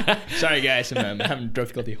 yeah, sorry, guys, I'm having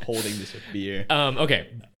difficulty holding this beer. Okay.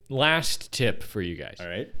 Last tip for you guys. All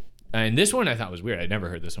right. And this one I thought was weird. I'd never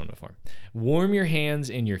heard this one before. Warm your hands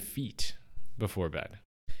and your feet before bed.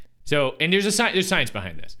 So, and there's science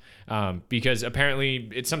behind this, because apparently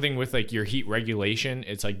it's something with like your heat regulation.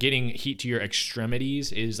 It's like getting heat to your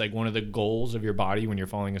extremities is like one of the goals of your body when you're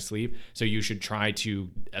falling asleep. So you should try to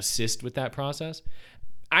assist with that process.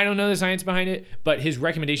 I don't know the science behind it, but his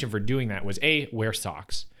recommendation for doing that was wear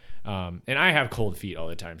socks. And I have cold feet all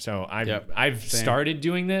the time, so I've started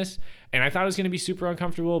doing this, and I thought it was going to be super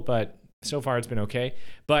uncomfortable, but so far it's been okay.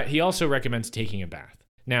 But he also recommends taking a bath.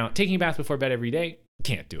 Now, taking a bath before bed every day,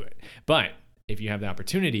 can't do it. But if you have the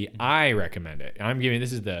opportunity, I recommend it.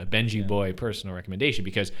 This is the Benji Boy personal recommendation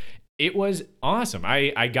because it was awesome.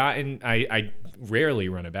 I rarely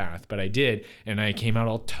run a bath, but I did, and I came out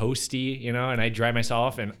all toasty, and I dried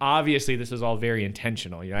myself, and obviously this was all very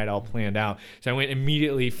intentional. I had all planned out. So I went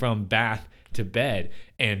immediately from bath to bed,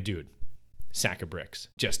 and dude, sack of bricks,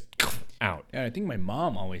 just out. Yeah, I think my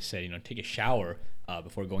mom always said, take a shower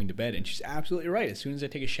before going to bed, and she's absolutely right. As soon as I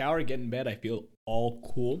take a shower, get in bed, I feel all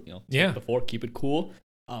cool. Yeah. Before, keep it cool.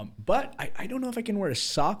 But I don't know if I can wear a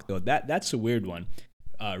sock though. That's a weird one.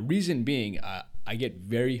 Reason being, I get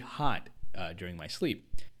very hot during my sleep.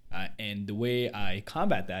 And the way I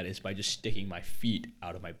combat that is by just sticking my feet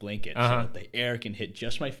out of my blanket so that the air can hit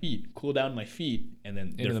just my feet, cool down my feet, and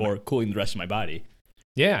then therefore cooling the rest of my body.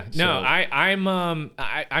 Yeah, no, So-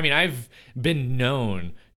 I've been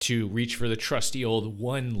known to reach for the trusty old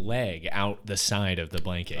one leg out the side of the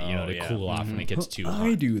blanket, to cool off when it gets too hot.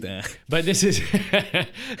 I do that. But this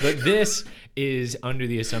is under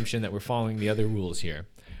the assumption that we're following the other rules here.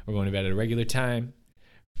 We're going to bed at a regular time.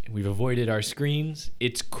 We've avoided our screens.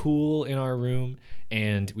 It's cool in our room,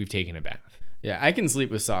 and we've taken a bath. yeah, I can sleep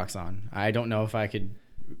with socks on. I don't know if I could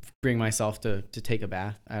bring myself to take a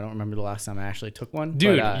bath. I don't remember the last time I actually took one.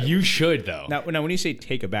 Dude, but, you should though. Now, when you say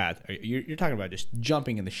take a bath, you're talking about just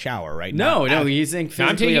jumping in the shower, right? no, Not he's saying I'm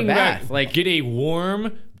physically a taking bath. like get a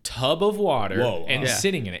warm tub of water and Yeah.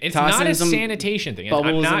 sitting in it. It's Toss not in a some sanitation thing. I'm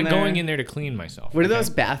bubbles not in there. going in there to clean myself. What are those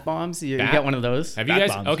bath bombs? You got one of those? Have you Bath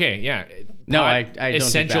guys? bombs. Okay, yeah. No, I don't do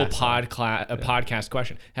essential baths, podcast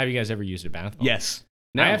question. Have you guys ever used a bath bomb? Yes.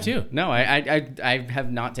 No, I have too. No, I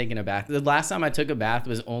have not taken a bath. The last time I took a bath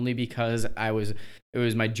was only because it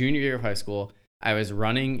was my junior year of high school. I was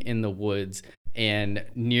running in the woods, and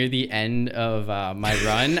near the end of my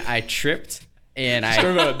run, I tripped and I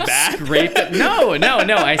scraped.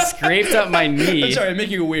 I scraped up my knee. I'm sorry, I'm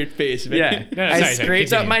making a weird face. Man. Yeah, No, I sorry,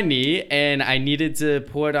 scraped up continue. my knee, and I needed to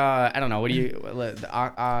put I don't know, what do you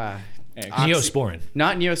Neosporin.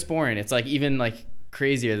 not Neosporin. It's like even like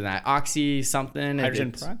crazier than that. Oxy something. Hydrogen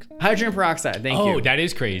It's- peroxide? Hydrogen peroxide. Thank you. Oh, that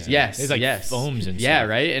is crazy. Yes. It's like yes. foams and yeah, stuff.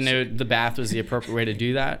 right. And the bath was the appropriate way to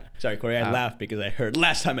do that. Sorry, Corey, I laughed because I heard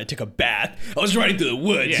last time I took a bath, I was running through the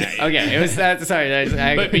woods. Yeah. Okay, it was that.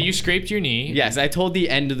 Sorry, But you scraped your knee. yes, I told the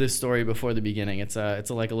end of the story before the beginning. It's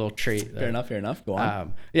like a little trait. Fair enough. Go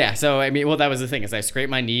on. Yeah, so I mean, well, that was the thing is I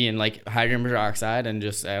scraped my knee and like hydrogen peroxide and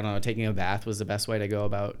just I don't know, taking a bath was the best way to go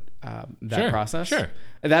about that Sure, process. sure.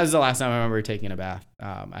 That was the last time I remember taking a bath.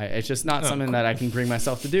 It's just not something that I can bring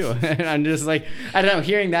myself to do. And I'm just like, I don't know,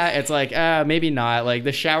 hearing that, it's like, maybe not. Like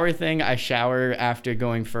the shower thing, I shower after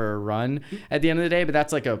going for a run at the end of the day, but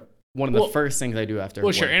that's like one of the first things I do after Well,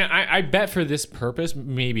 work. sure. And I bet for this purpose,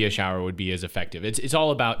 maybe a shower would be as effective. It's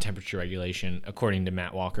all about temperature regulation, according to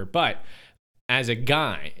Matt Walker. But as a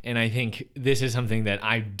guy, and I think this is something that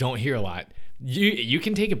I don't hear a lot, you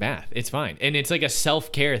can take a bath. It's fine. And it's like a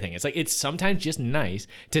self-care thing. It's like it's sometimes just nice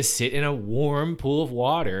to sit in a warm pool of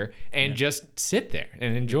water and just sit there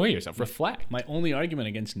and enjoy yourself, reflect. My only argument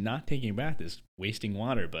against not taking a bath is wasting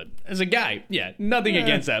water. But as a guy, nothing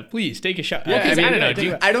against that. Please take a shower. Yeah, I don't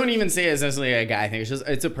know. I don't even say it's necessarily a guy thing.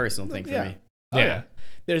 It's a personal thing for me. Oh, yeah.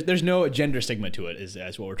 there's no gender stigma to it. Is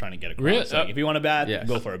what we're trying to get across. Really? Like, if you want a bath, Yes.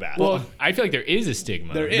 go for a bath. Well, I feel like there is a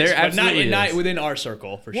stigma. there is, there but not, absolutely not is. within our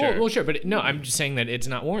circle for Well, sure. well, sure, but no, I'm just saying that it's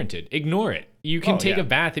not warranted. Ignore it. You can Oh, take yeah. a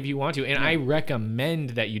bath if you want to, and I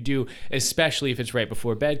recommend that you do, especially if it's right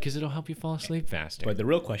before bed, because it'll help you fall asleep faster. But the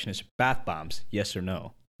real question is bath bombs, yes or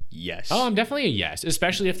no? Yes. Oh, I'm definitely a yes,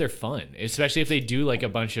 especially if they're fun, especially if they do like a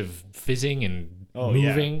bunch of fizzing and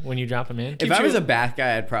moving when you drop them in. If I was a bath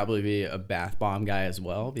guy, I'd probably be a bath bomb guy as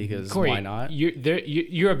well, because Corey, why not?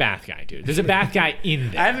 You're a bath guy, dude. There's a bath guy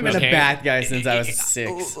in there. I haven't been okay? a bath guy since I was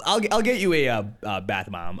 6. I'll get you a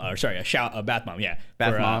bath bomb, or sorry, a bath bomb, yeah.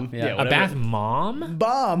 Bath For, bomb, yeah. A whatever. bath mom?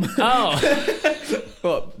 bomb. Oh,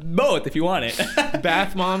 Well, both if you want it.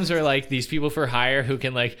 bath moms are like these people for hire who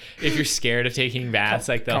can like, if you're scared of taking baths,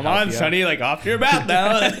 like they'll Come help on, you out. Sonny, like off to your bath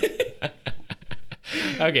now.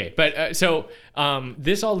 Okay, but so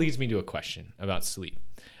this all leads me to a question about sleep.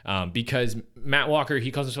 Because Matt Walker, he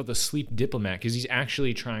calls himself the sleep diplomat because he's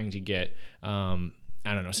actually trying to get, I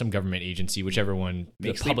don't know, some government agency, whichever one,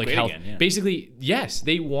 Make the sleep public great health. again, yeah. Basically, yes,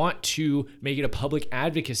 they want to make it a public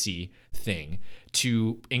advocacy thing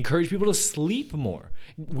to encourage people to sleep more.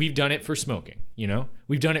 We've done it for smoking, you know?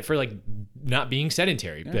 We've done it for like not being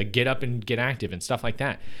sedentary, like get up and get active and stuff like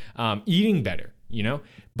that. Eating better, you know?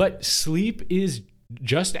 But sleep is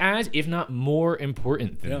just as, if not more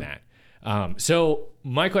important than that. So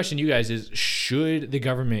my question to you guys is, should the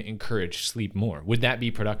government encourage sleep more? Would that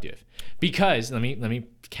be productive? Because let me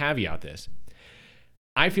caveat this.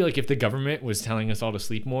 I feel like if the government was telling us all to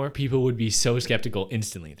sleep more, people would be so skeptical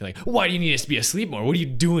instantly. They're like, why do you need us to be asleep more? What are you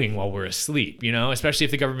doing while we're asleep? You know, especially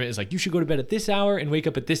if the government is like, you should go to bed at this hour and wake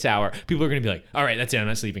up at this hour. People are going to be like, all right, that's it. I'm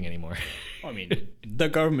not sleeping anymore. I mean, the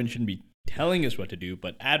government shouldn't be telling us what to do,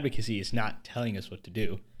 but advocacy is not telling us what to do.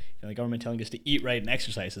 You know, the government telling us to eat right and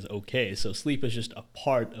exercise is okay. So sleep is just a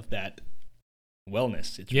part of that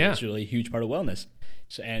wellness. It's really a huge part of wellness.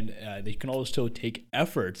 So, and they can also take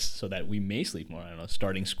efforts so that we may sleep more. I don't know,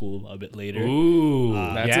 starting school a bit later. Ooh,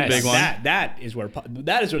 that's a big one. That is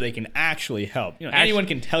where they can actually help. You know, anyone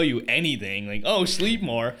can tell you anything like, "Oh, sleep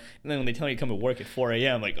more," and then when they tell you to come to work at 4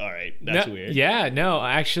 a.m., like, all right, that's weird. Yeah, no,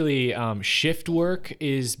 actually, shift work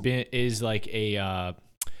is like a man,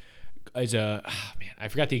 I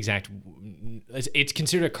forgot the exact. It's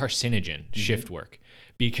considered a carcinogen, shift work,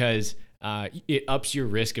 because it ups your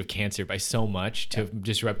risk of cancer by so much to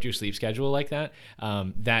disrupt your sleep schedule like that.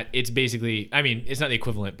 That it's basically, I mean, it's not the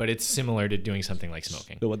equivalent, but it's similar to doing something like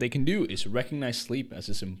smoking. So what they can do is recognize sleep as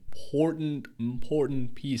this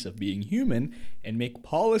important piece of being human and make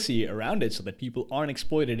policy around it so that people aren't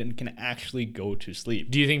exploited and can actually go to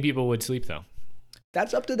sleep. Do you think people would sleep though?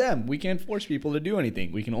 That's up to them. We can't force people to do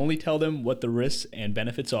anything. We can only tell them what the risks and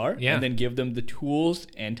benefits are, and then give them the tools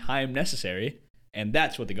and time necessary. And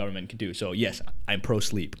that's what the government can do. So yes, I'm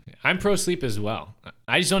pro-sleep. I'm pro-sleep as well.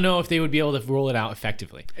 I just don't know if they would be able to roll it out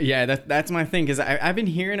effectively. Yeah, that's my thing, because I've been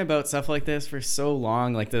hearing about stuff like this for so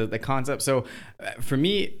long, like the concept. So for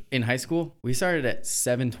me, in high school, we started at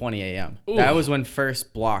 7:20 a.m. Ooh. That was when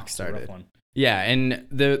first block started. Rough one. Yeah, and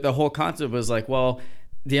the whole concept was like, well,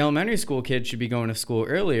 the elementary school kids should be going to school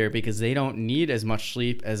earlier because they don't need as much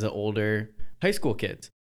sleep as the older high school kids.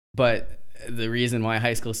 But the reason why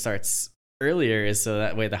high school starts earlier is so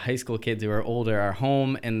that way the high school kids who are older are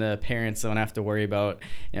home and the parents don't have to worry about,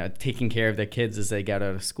 you know, taking care of their kids as they get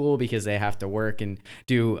out of school because they have to work and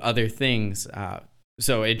do other things.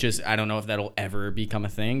 So it just, I don't know if that'll ever become a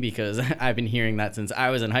thing, because I've been hearing that since I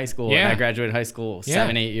was in high school. And I graduated high school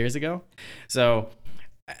 7-8 years ago. So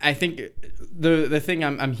I think the thing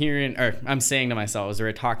I'm hearing, or I'm saying to myself as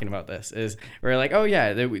we're talking about this, is we're like, oh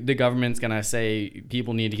yeah, the government's gonna say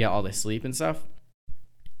people need to get all this sleep and stuff.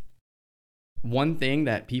 One thing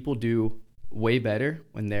that people do way better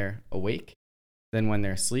when they're awake than when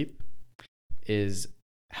they're asleep is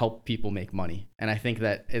help people make money. And I think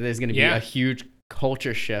that there's going to be a huge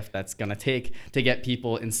culture shift that's going to take to get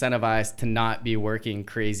people incentivized to not be working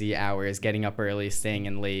crazy hours, getting up early, staying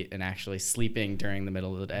in late, and actually sleeping during the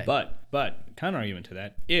middle of the day. But counter argument to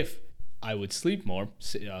that, if I would sleep more,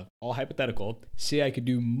 all hypothetical, say I could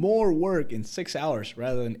do more work in 6 hours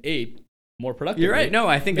rather than 8, more productive. You're right. No,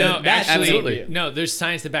 I think No, that's actually, absolutely. no, there's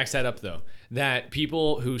science that backs that up, though. That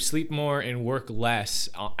people who sleep more and work less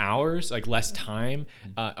hours, like less time,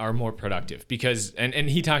 are more productive. Because, and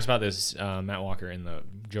he talks about this, Matt Walker, in the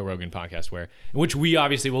Joe Rogan podcast, which we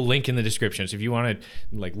obviously will link in the description. So if you want to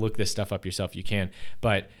like look this stuff up yourself, you can.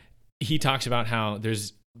 But he talks about how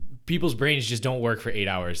there's people's brains just don't work for 8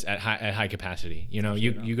 hours at high capacity. You know,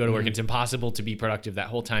 you go to work, it's impossible to be productive that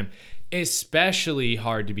whole time. Especially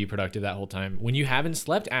hard to be productive that whole time when you haven't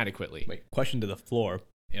slept adequately. Wait, question to the floor.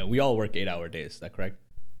 You know, we all work 8-hour days. Is that correct?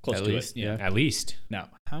 Close At to least, it. Yeah. At least. Now,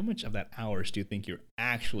 how much of that hours do you think you're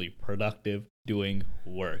actually productive doing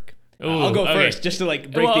work? Ooh, I'll go okay. first, just to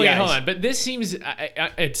like break Well, the okay, ice. hold on. But this seems,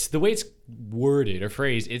 it's the way it's worded or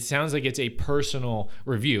phrased. It sounds like it's a personal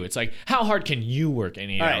review. It's like, how hard can you work in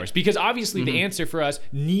 8 All right. hours? Because obviously the answer for us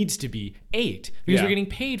needs to be 8 because Yeah. we're getting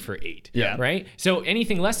paid for 8. Yeah. Right. So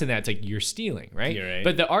anything less than that, it's like you're stealing. Right. You're right.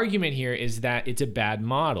 But the argument here is that it's a bad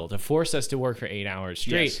model to force us to work for 8 hours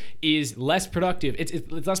straight is less productive. It's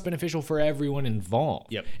less beneficial for everyone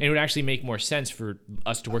involved. Yep. And it would actually make more sense for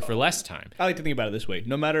us to work for less time. I like to think about it this way.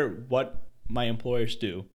 No matter what my employers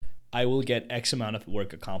do, I will get X amount of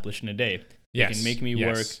work accomplished in a day. They Yes. can make me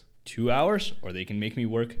Yes. work 2 hours or they can make me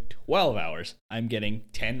work 12 hours. I'm getting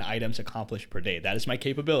 10 items accomplished per day. That is my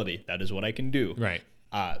capability. That is what I can do. Right.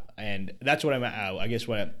 And that's what I guess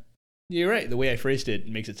you're right. The way I phrased it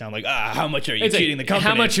makes it sound like, how much are you It's like, cheating the company?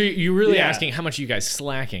 how much are you really Yeah. asking? How much are you guys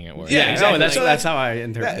slacking at work? Yeah, No, exactly. that's So that's how I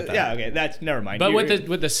interpret That- that. yeah, okay. That's never mind. But You're-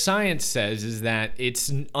 what the science says is that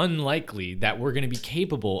it's unlikely that we're going to be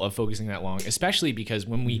capable of focusing that long, especially because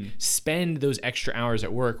when we spend those extra hours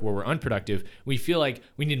at work where we're unproductive, we feel like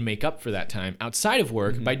we need to make up for that time outside of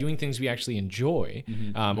work by doing things we actually enjoy,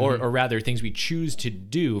 or rather things we choose to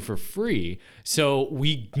do for free. So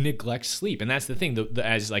we neglect sleep, and that's the thing.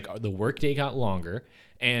 As like the workday got longer,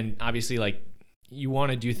 and obviously like you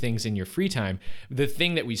want to do things in your free time, the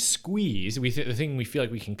thing that we squeeze, the thing we feel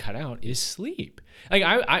like we can cut out is sleep. Like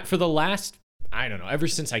I for the last, I don't know, ever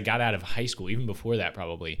since I got out of high school, even before that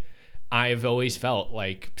probably, I've always felt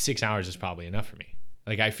like 6 hours is probably enough for me.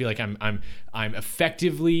 Like I feel like I'm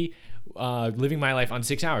effectively living my life on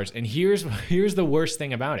 6 hours. And here's the worst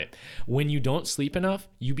thing about it. When you don't sleep enough,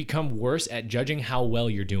 you become worse at judging how well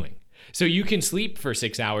you're doing. So you can sleep for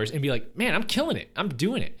 6 hours and be like, man, I'm killing it. I'm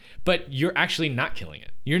doing it. But you're actually not killing it.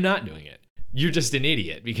 You're not doing it. You're just an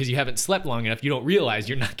idiot because you haven't slept long enough. You don't realize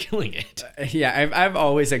you're not killing it. Yeah, I've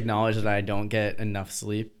always acknowledged that I don't get enough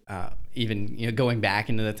sleep. Even going back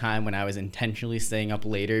into the time when I was intentionally staying up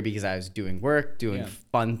later because I was doing work, doing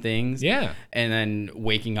fun things. Yeah. And then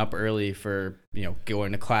waking up early for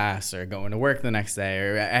going to class or going to work the next day.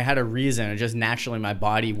 Or I had a reason. Or just naturally my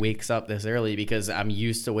body wakes up this early because I'm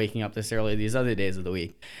used to waking up this early these other days of the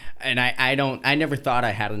week. And I never thought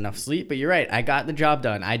I had enough sleep. But you're right. I got the job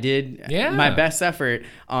done. I did my best effort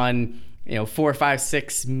on 4, 5,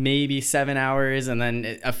 6, maybe 7 hours, and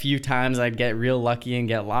then a few times I'd get real lucky and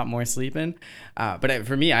get a lot more sleep in. But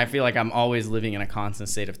for me, I feel like I'm always living in a constant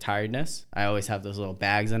state of tiredness. I always have those little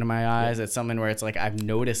bags under my eyes. It's something where it's like I've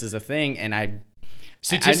noticed as a thing, and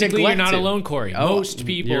Statistically, you're not neglect it. alone, Corey. Oh, Most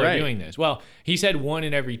people you're are right. doing this. Well, he said 1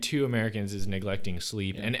 in every 2 Americans is neglecting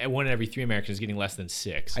sleep, and 1 in every 3 Americans is getting less than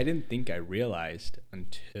 6. I didn't think I realized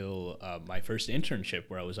until my first internship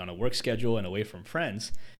where I was on a work schedule and away from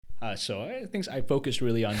friends. So I think I focused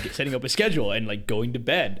really on setting up a schedule and like going to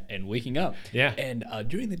bed and waking up. Yeah. And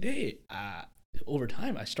during the day, over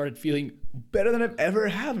time, I started feeling better than I've ever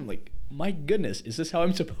had. I'm like, my goodness, is this how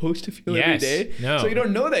I'm supposed to feel every Yes. day? No. So you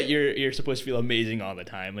don't know that you're supposed to feel amazing all the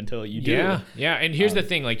time until you do. Yeah. And here's the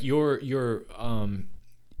thing, like your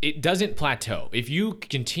it doesn't plateau. If you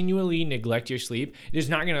continually neglect your sleep, it's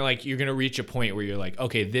not gonna you're gonna reach a point where you're like,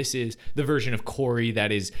 okay, this is the version of Corey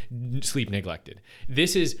that is sleep neglected.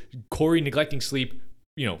 This is Corey neglecting sleep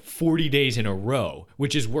 40 days in a row,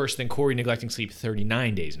 which is worse than Corey neglecting sleep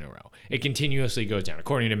 39 days in a row. It continuously goes down,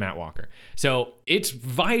 according to Matt Walker. So it's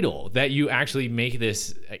vital that you actually make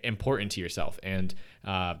this important to yourself and,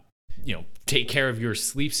 take care of your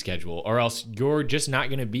sleep schedule, or else you're just not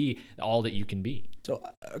going to be all that you can be. So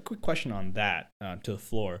a quick question on that to the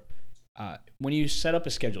floor. When you set up a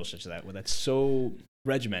schedule such that's so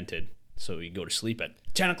regimented, so you go to sleep at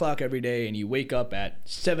 10 o'clock every day and you wake up at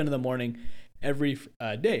 7 in the morning every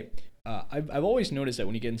day. I've always noticed that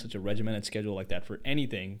when you get in such a regimented schedule like that for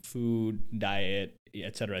anything, food, diet,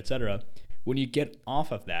 et cetera, when you get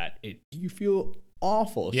off of that, you feel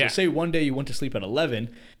awful. Yeah. So say one day you went to sleep at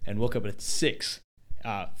 11 and woke up at 6.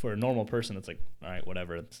 For a normal person, it's like, all right,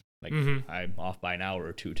 whatever. It's like I'm off by an hour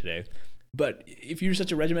or two today. But if you're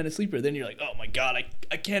such a regimented sleeper, then you're like, oh my God,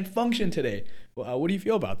 I can't function today. Well, what do you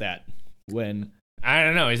feel about that? I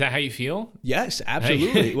don't know. Is that how you feel? Yes,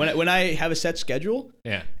 absolutely. when I have a set schedule,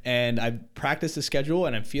 Yeah. and I practice the schedule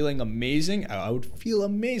and I'm feeling amazing, I would feel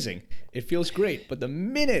amazing. It feels great. But the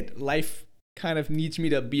minute life kind of needs me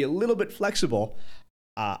to be a little bit flexible,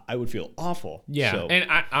 I would feel awful. Yeah. So, And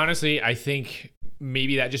honestly, I think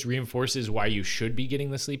maybe that just reinforces why you should be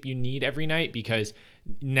getting the sleep you need every night, because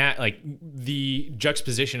the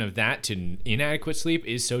juxtaposition of that to inadequate sleep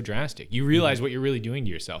is so drastic. You realize what you're really doing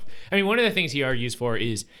to yourself. I mean, one of the things he argues for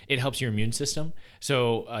is it helps your immune system.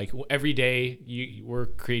 So like every day we're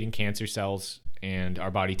creating cancer cells, and our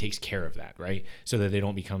body takes care of that, right? So that they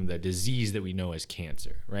don't become the disease that we know as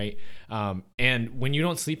cancer, right? And when you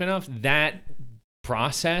don't sleep enough, that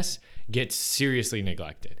process gets seriously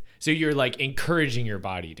neglected. So you're like encouraging your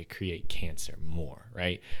body to create cancer more,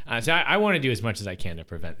 right? So I want to do as much as I can to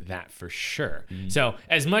prevent that for sure. So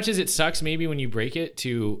as much as it sucks maybe when you break it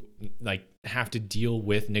to like have to deal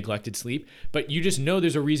with neglected sleep, but you just know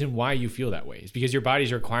there's a reason why you feel that way. It's because your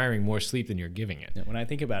body's requiring more sleep than you're giving it. When I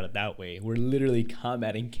think about it that way, we're literally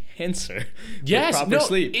combating cancer. Yes, with proper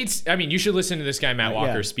sleep. I mean, you should listen to this guy Matt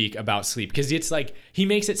Walker speak about sleep, because it's like he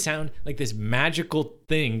makes it sound like this magical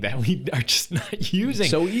thing that we are just not using.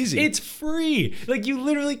 So easy. It's free. Like you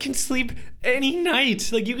literally can sleep any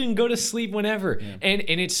night. Like you can go to sleep whenever, and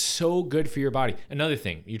it's so good for your body. Another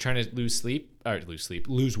thing, you're trying to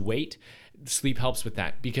lose weight. Sleep helps with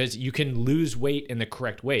that, because you can lose weight in the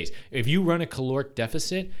correct ways. If you run a caloric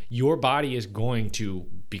deficit, your body is going to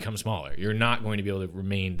become smaller. You're not going to be able to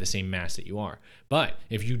remain the same mass that you are. But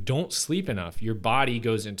if you don't sleep enough, your body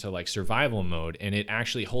goes into like survival mode, and it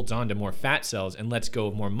actually holds on to more fat cells and lets go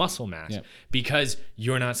of more muscle mass because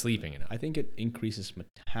you're not sleeping enough. I think it increases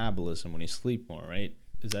metabolism when you sleep more, right?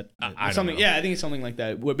 Is that I something? don't know. Yeah, I think it's something like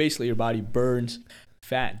that, where basically your body burns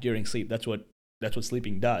fat during sleep. That's what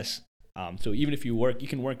sleeping does. So even if you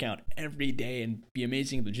can work out every day and be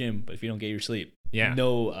amazing at the gym, but if you don't get your sleep,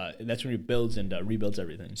 that's when it builds and rebuilds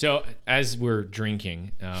everything. So as we're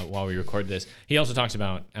drinking while we record this, he also talks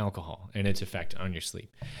about alcohol and its effect on your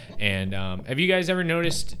sleep. And have you guys ever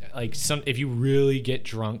noticed, like, if you really get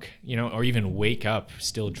drunk, or even wake up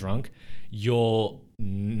still drunk, you'll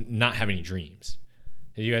not have any dreams?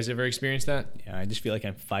 Have you guys ever experienced that? Yeah, I just feel like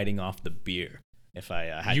I'm fighting off the beer if I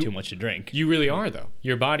had too much to drink. You really are, though.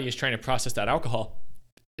 Your body is trying to process that alcohol.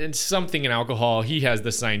 And something in alcohol, he has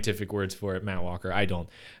the scientific words for it, Matt Walker. I don't.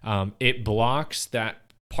 It blocks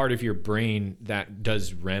that part of your brain that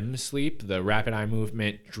does REM sleep, the rapid eye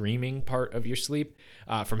movement, dreaming part of your sleep,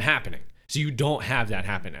 from happening. So you don't have that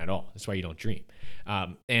happen at all. That's why you don't dream.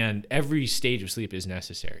 And every stage of sleep is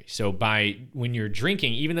necessary. So when you're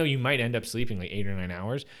drinking, even though you might end up sleeping like 8 or 9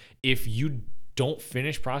 hours, if you don't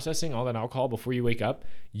finish processing all that alcohol before you wake up,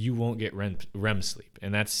 you won't get REM sleep.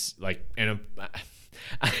 And that's like,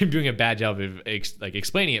 I'm doing a bad job of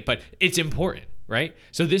explaining it, but it's important, right?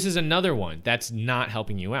 So this is another one that's not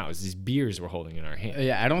helping you out. It's these beers we're holding in our hand.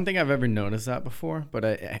 Yeah, I don't think I've ever noticed that before, but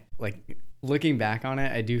I like looking back on it,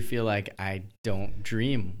 I do feel like I don't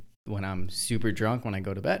dream when I'm super drunk when I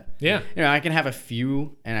go to bed. Yeah. I can have a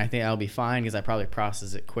few and I think I'll be fine because I probably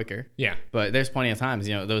process it quicker. Yeah. But there's plenty of times,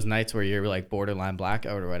 those nights where you're like borderline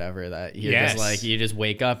blackout or whatever, that you're just like, you just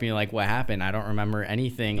wake up and you're like, what happened? I don't remember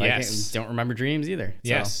anything. Like, I don't remember dreams either.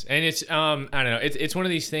 Yes. And it's, I don't know. It's one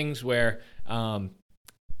of these things where,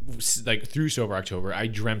 like through Sober October, I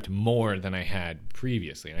dreamt more than I had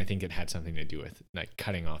previously. And I think it had something to do with like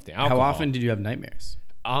cutting off the alcohol. How often did you have nightmares?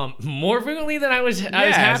 More frequently than I was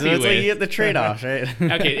happy so it's with. like you get the trade-off, right?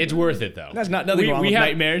 Okay, it's worth it though. That's nothing wrong with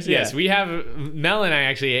nightmares. Yes, we have. Mel and I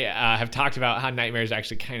actually have talked about how nightmares are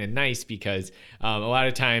actually kind of nice, because a lot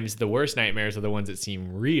of times the worst nightmares are the ones that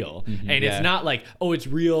seem real, and it's not like, oh, it's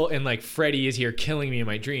real and like Freddy is here killing me in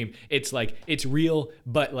my dream. It's like it's real,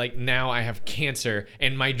 but like now I have cancer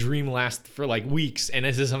and my dream lasts for like weeks, and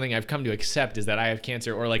this is something I've come to accept, is that I have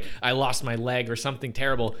cancer, or like I lost my leg or something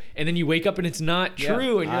terrible, and then you wake up and it's not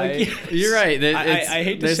true. And you're like, yes. You're right. I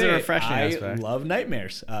hate to say a refreshing aspect. I love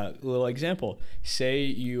nightmares. Little example. Say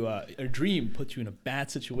you a dream puts you in a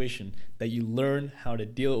bad situation that you learn how to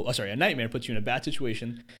deal. Oh, sorry, a nightmare puts you in a bad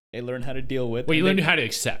situation. They learn how to deal with. Well, you learn how to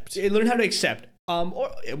accept. They learn how to accept.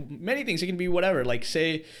 Or many things. It can be whatever. Like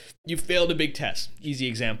say you failed a big test. Easy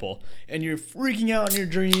example. And you're freaking out in your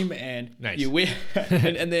dream, and you wake,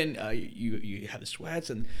 and then you have the sweats,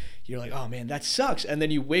 and you're like, oh man, that sucks. And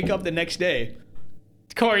then you wake up the next day.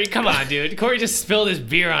 Corey, come on, dude. Corey just spilled his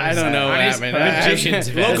beer on his I don't know what happened. magician's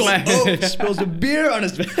vest. Local Oak spills a beer on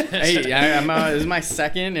his vest. Hey, this is my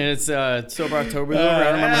second, and it's Sober October. I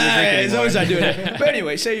don't remember drinking It's always not doing it. it. But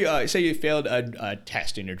anyway, say you failed a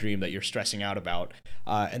test in your dream that you're stressing out about,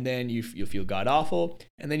 and then you feel god awful,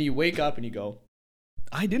 and then you wake up and you go,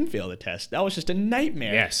 I didn't fail the test. That was just a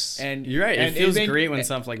nightmare. Yes. And you're right. It feels great when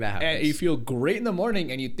stuff like that happens. And you feel great in the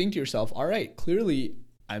morning, and you think to yourself, all right, clearly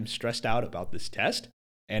I'm stressed out about this test,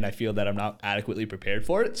 and I feel that I'm not adequately prepared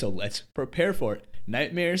for it, so let's prepare for it.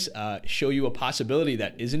 nightmares show you a possibility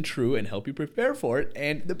that isn't true and help you prepare for it.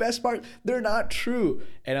 And the best part, they're not true.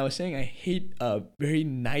 And I was saying I hate very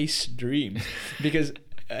nice dreams because,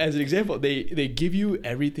 as an example, they give you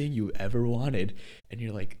everything you ever wanted. And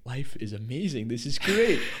you're like, life is amazing. This is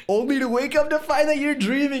great. Only to wake up to find that you're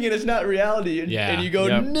dreaming and it's not reality. And, and you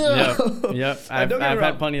go, no. Yep. I've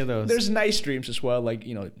had plenty of those. There's nice dreams as well, like,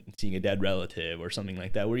 seeing a dead relative or something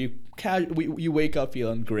like that, where you wake up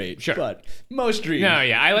feeling great. Sure. But most dreams. No,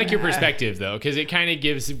 yeah. I like your perspective, though, because it kind of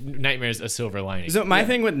gives nightmares a silver lining. So my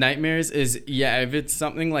thing with nightmares is, if it's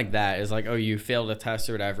something like that, is like, oh, you failed a test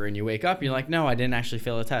or whatever, and you wake up, you're like, no, I didn't actually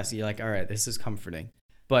fail a test. You're like, all right, this is comforting.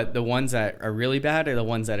 But the ones that are really bad are the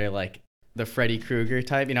ones that are like the Freddy Krueger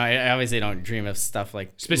type. I obviously don't dream of stuff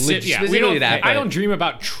like specifically that. I don't dream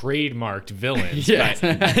about trademarked villains. Yeah.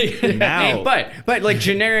 Now. But like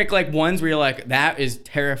generic like ones where you're like, that is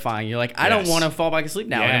terrifying. You're like, I don't want to fall back asleep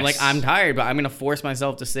now. And I'm like, I'm tired, but I'm gonna force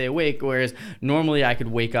myself to stay awake. Whereas normally I could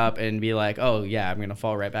wake up and be like, oh yeah, I'm gonna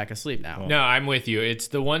fall right back asleep now. No, I'm with you. It's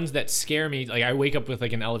the ones that scare me. Like I wake up with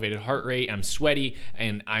like an elevated heart rate, I'm sweaty,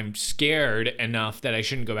 and I'm scared enough that I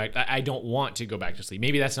shouldn't go back. I don't want to go back to sleep.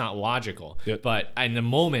 Maybe that's not logical. Yep. But in the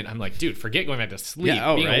moment, I'm like, dude, forget going back to sleep.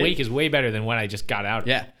 Being right? awake is way better than what I just got out of.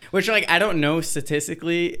 Yeah. Which, like, I don't know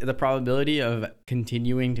statistically the probability of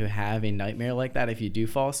continuing to have a nightmare like that if you do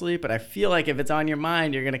fall asleep, but I feel like if it's on your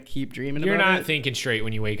mind, you're going to keep dreaming You're about it. not thinking straight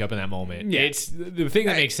when you wake up in that moment. Yeah. It's the thing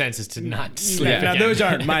that makes sense is to not sleep. Now, again. those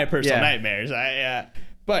aren't my personal nightmares.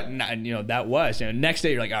 But that was. Next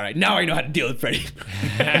day you're like, all right, now I know how to deal with Freddy.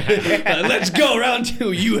 Let's go round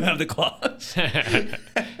 2. You have the claws.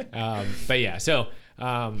 But yeah, so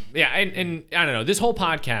and I don't know. This whole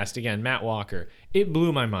podcast again, Matt Walker, it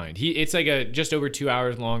blew my mind. It's like a just over 2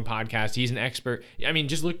 hours long podcast. He's an expert. I mean,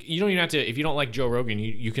 just look. You don't even have to. If you don't like Joe Rogan,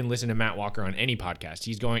 you can listen to Matt Walker on any podcast.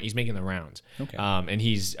 He's making the rounds. Okay. And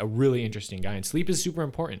he's a really interesting guy. And sleep is super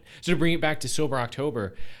important. So to bring it back to Sober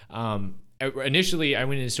October. Initially, I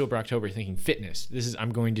went into Sober October thinking fitness.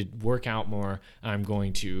 I'm going to work out more. I'm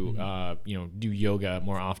going to, do yoga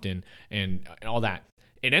more often and all that.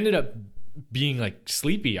 It ended up being like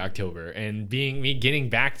sleepy October and being me getting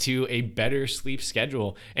back to a better sleep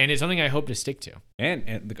schedule. And it's something I hope to stick to.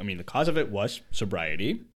 And the cause of it was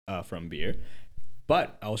sobriety from beer.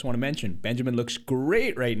 But I also want to mention, Benjamin looks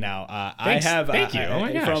great right now. Thank you. Oh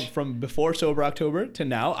my gosh. From before Sober October to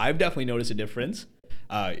now, I've definitely noticed a difference.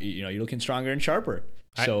 You're looking stronger and sharper.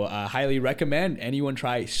 So highly recommend anyone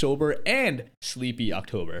try Sober and Sleepy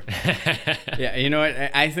October. Yeah, you know what?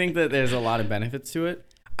 I think that there's a lot of benefits to it.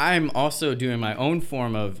 I'm also doing my own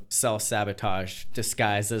form of self-sabotage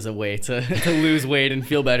disguised as a way to lose weight and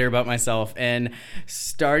feel better about myself. And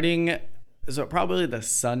starting, so probably the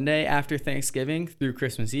Sunday after Thanksgiving through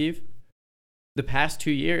Christmas Eve, the past 2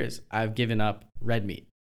 years, I've given up red meat.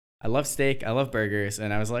 I love steak. I love burgers.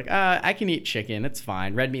 And I was like, I can eat chicken. It's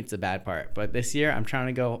fine. Red meat's the bad part. But this year, I'm trying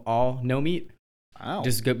to go all no meat. Wow.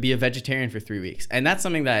 Just be a vegetarian for 3 weeks. And that's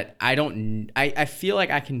something that I feel like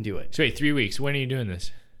I can do it. So wait, 3 weeks. When are you doing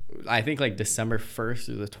this? I think like December 1st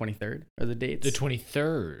through the 23rd are the dates. The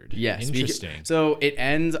 23rd. Yes. Interesting. So it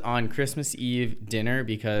ends on Christmas Eve dinner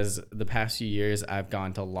because the past few years I've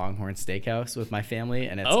gone to Longhorn Steakhouse with my family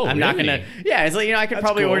and I'm not going to. Yeah. It's like, I could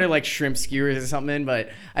probably order like shrimp skewers or something, but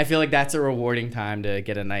I feel like that's a rewarding time to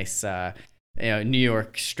get a nice, New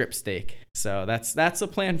York strip steak. So that's the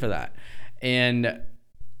plan for that. And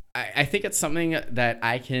I think it's something that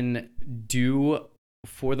I can do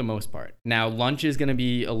for the most part. Now, lunch is going to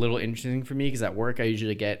be a little interesting for me because at work I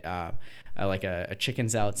usually get like a chicken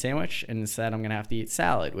salad sandwich, and instead I'm going to have to eat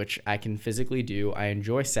salad, which I can physically do. I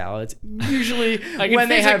enjoy salads. Usually when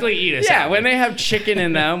they eat a salad. Yeah, when they have chicken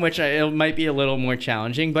in them, which it might be a little more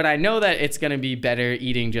challenging, but I know that it's going to be better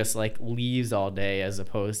eating just like leaves all day as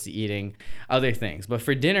opposed to eating other things. But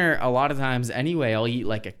for dinner, a lot of times anyway, I'll eat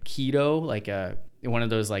like a keto, like one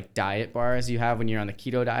of those like diet bars you have when you're on the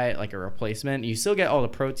keto diet, like a replacement. You still get all the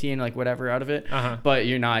protein, like whatever out of it, but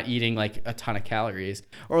you're not eating like a ton of calories.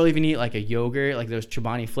 Or I'll even eat like a yogurt, like those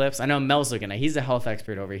Chobani Flips. I know Mel's looking at, he's a health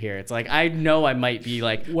expert over here. It's like, I know I might be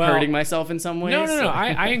like hurting myself in some ways. No.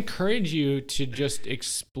 I encourage you to just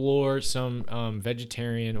explore some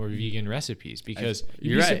vegetarian or vegan recipes because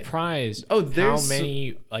you'd be surprised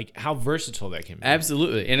how versatile that can be.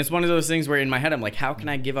 Absolutely. And it's one of those things where in my head, I'm like, how can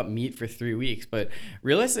I give up meat for 3 weeks? But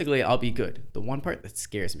realistically, I'll be good. The one part that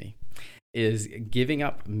scares me is giving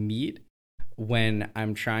up meat when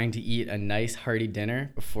I'm trying to eat a nice hearty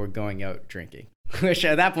dinner before going out drinking. Which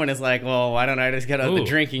at that point is like, well, why don't I just get out the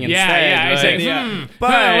drinking instead?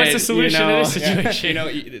 But what's the solution to this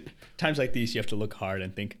situation? Times like these, you have to look hard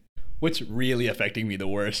and think, what's really affecting me the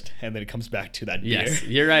worst, and then it comes back to that beer. Yes,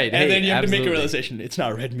 you're right. And Hey, then you have to make a absolutely. realization. It's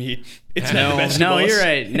not red meat. It's No, not the vegetables. no, you're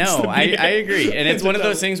right. It's No, the I beer. agree. And it's one of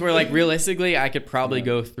those the- things where, like, realistically, I could probably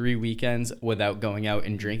go 3 weekends without going out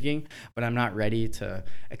and drinking, but I'm not ready to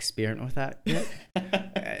experiment with that yet.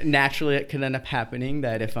 Naturally, it could end up happening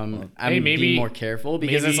that if I'm maybe- being more careful,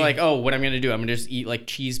 because it's maybe- like, oh, what I'm gonna do? I'm gonna just eat like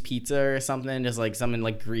cheese pizza or something, just like something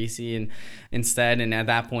like greasy, and instead, and at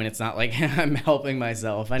that point, it's not like I'm helping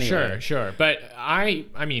myself anyway. Sure. But I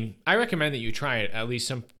mean, I recommend that you try it at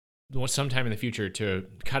least sometime in the future to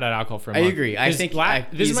cut out alcohol for a I month. agree. I 'Cause think I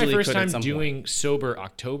this is my easily first could at time some doing sober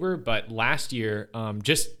October, but last year,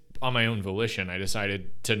 just on my own volition, I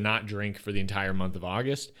decided to not drink for the entire month of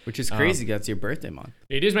August. Which is crazy. That's your birthday month.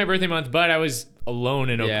 It is my birthday month, but I was alone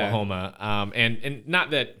in Yeah. Oklahoma. And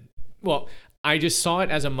not that, well, I just saw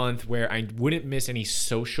it as a month where I wouldn't miss any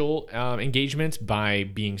social engagements by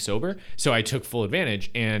being sober. So I took full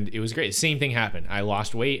advantage, and it was great. Same thing happened. I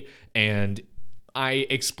lost weight, and I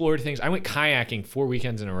explored things. I went kayaking 4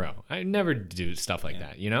 weekends in a row. I never do stuff like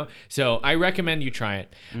that, you know? So I recommend you try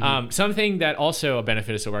it. Something that also a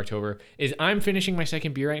benefit of Sober October is I'm finishing my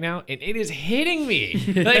second beer right now, and it is hitting me.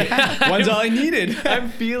 Like, One's all I needed. I'm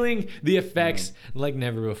feeling the effects like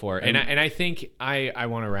never before. And I think I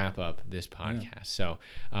want to wrap up this podcast. So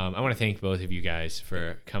I want to thank both of you guys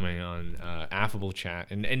for coming on Affable Chat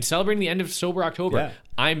and celebrating the end of Sober October. Yeah.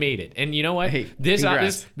 I made it. And you know what? Hey, this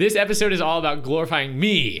congrats. this episode is all about glorifying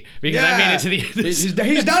me because I made it to the end of this. He's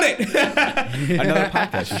done it. Another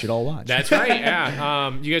podcast you should all watch. That's right.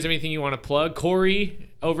 Yeah. You guys have anything you want to plug? Corey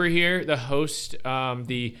over here, the host,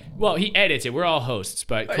 he edits it. We're all hosts,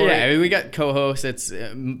 but Corey, Yeah, I mean, we got co-hosts. It's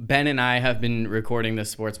Ben and I have been recording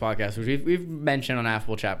this sports podcast, which we've mentioned on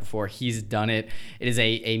Affable Chat before. He's done it. It is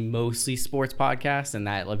a mostly sports podcast, and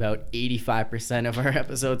that about 85% of our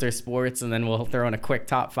episodes are sports, and then we'll throw in a quick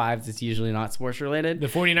top 5 that's usually not sports related. the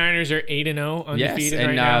 49ers are 8-0 undefeated Yes, and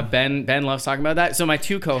right now. Ben loves talking about that. So my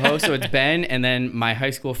 2 co-hosts, so it's Ben and then my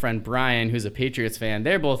high school friend Brian, who's a Patriots fan.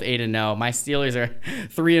 They're both 8-0. My Steelers are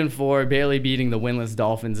 3-4, barely beating the winless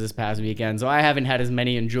Dolphins this past weekend. So I haven't had as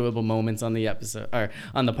many enjoyable moments on the episode or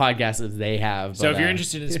on the podcast as they have. So but, if you're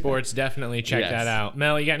interested in sports, definitely check Yes. that out.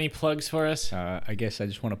 Mel, you got any plugs for us? I guess I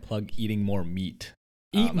just want to plug eating more meat.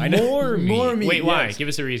 Eat I know- more meat. more meat, Wait, why? yes. Give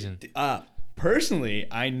us a reason. Personally,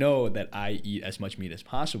 I know that I eat as much meat as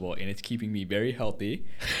possible, and it's keeping me very healthy.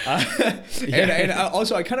 And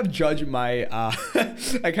also, I kind of judge my,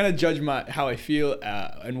 how I feel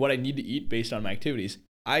and what I need to eat based on my activities.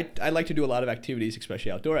 I like to do a lot of activities,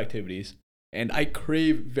 especially outdoor activities, and I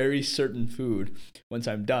crave very certain food once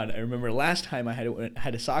I'm done. I remember last time I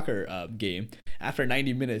had a soccer game. After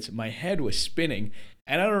 90 minutes, my head was spinning,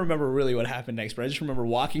 and I don't remember really what happened next, but I just remember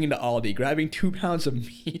walking into Aldi, grabbing 2 pounds of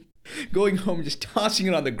meat, going home, just tossing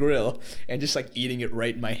it on the grill, and just like eating it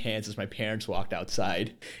right in my hands as my parents walked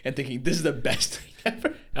outside, and thinking, this is the best thing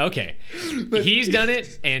ever. Okay. He's done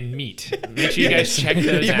it, and meat. Make sure you guys Yes. check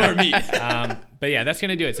those Eat more out. meat. But yeah, that's going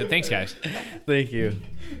to do it. So thanks, guys. Thank you.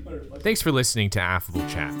 Thanks for listening to Affable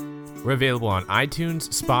Chat. We're available on iTunes,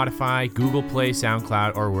 Spotify, Google Play,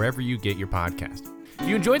 SoundCloud, or wherever you get your podcast. If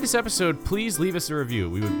you enjoyed this episode, please leave us a review.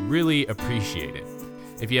 We would really appreciate it.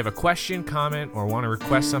 If you have a question, comment, or want to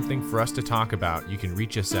request something for us to talk about, you can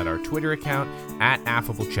reach us at our Twitter account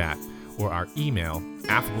 @AffableChat or our email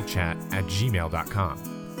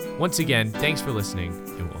affablechat@gmail.com. Once again, thanks for listening,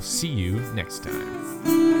 and we'll see you next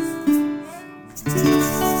time.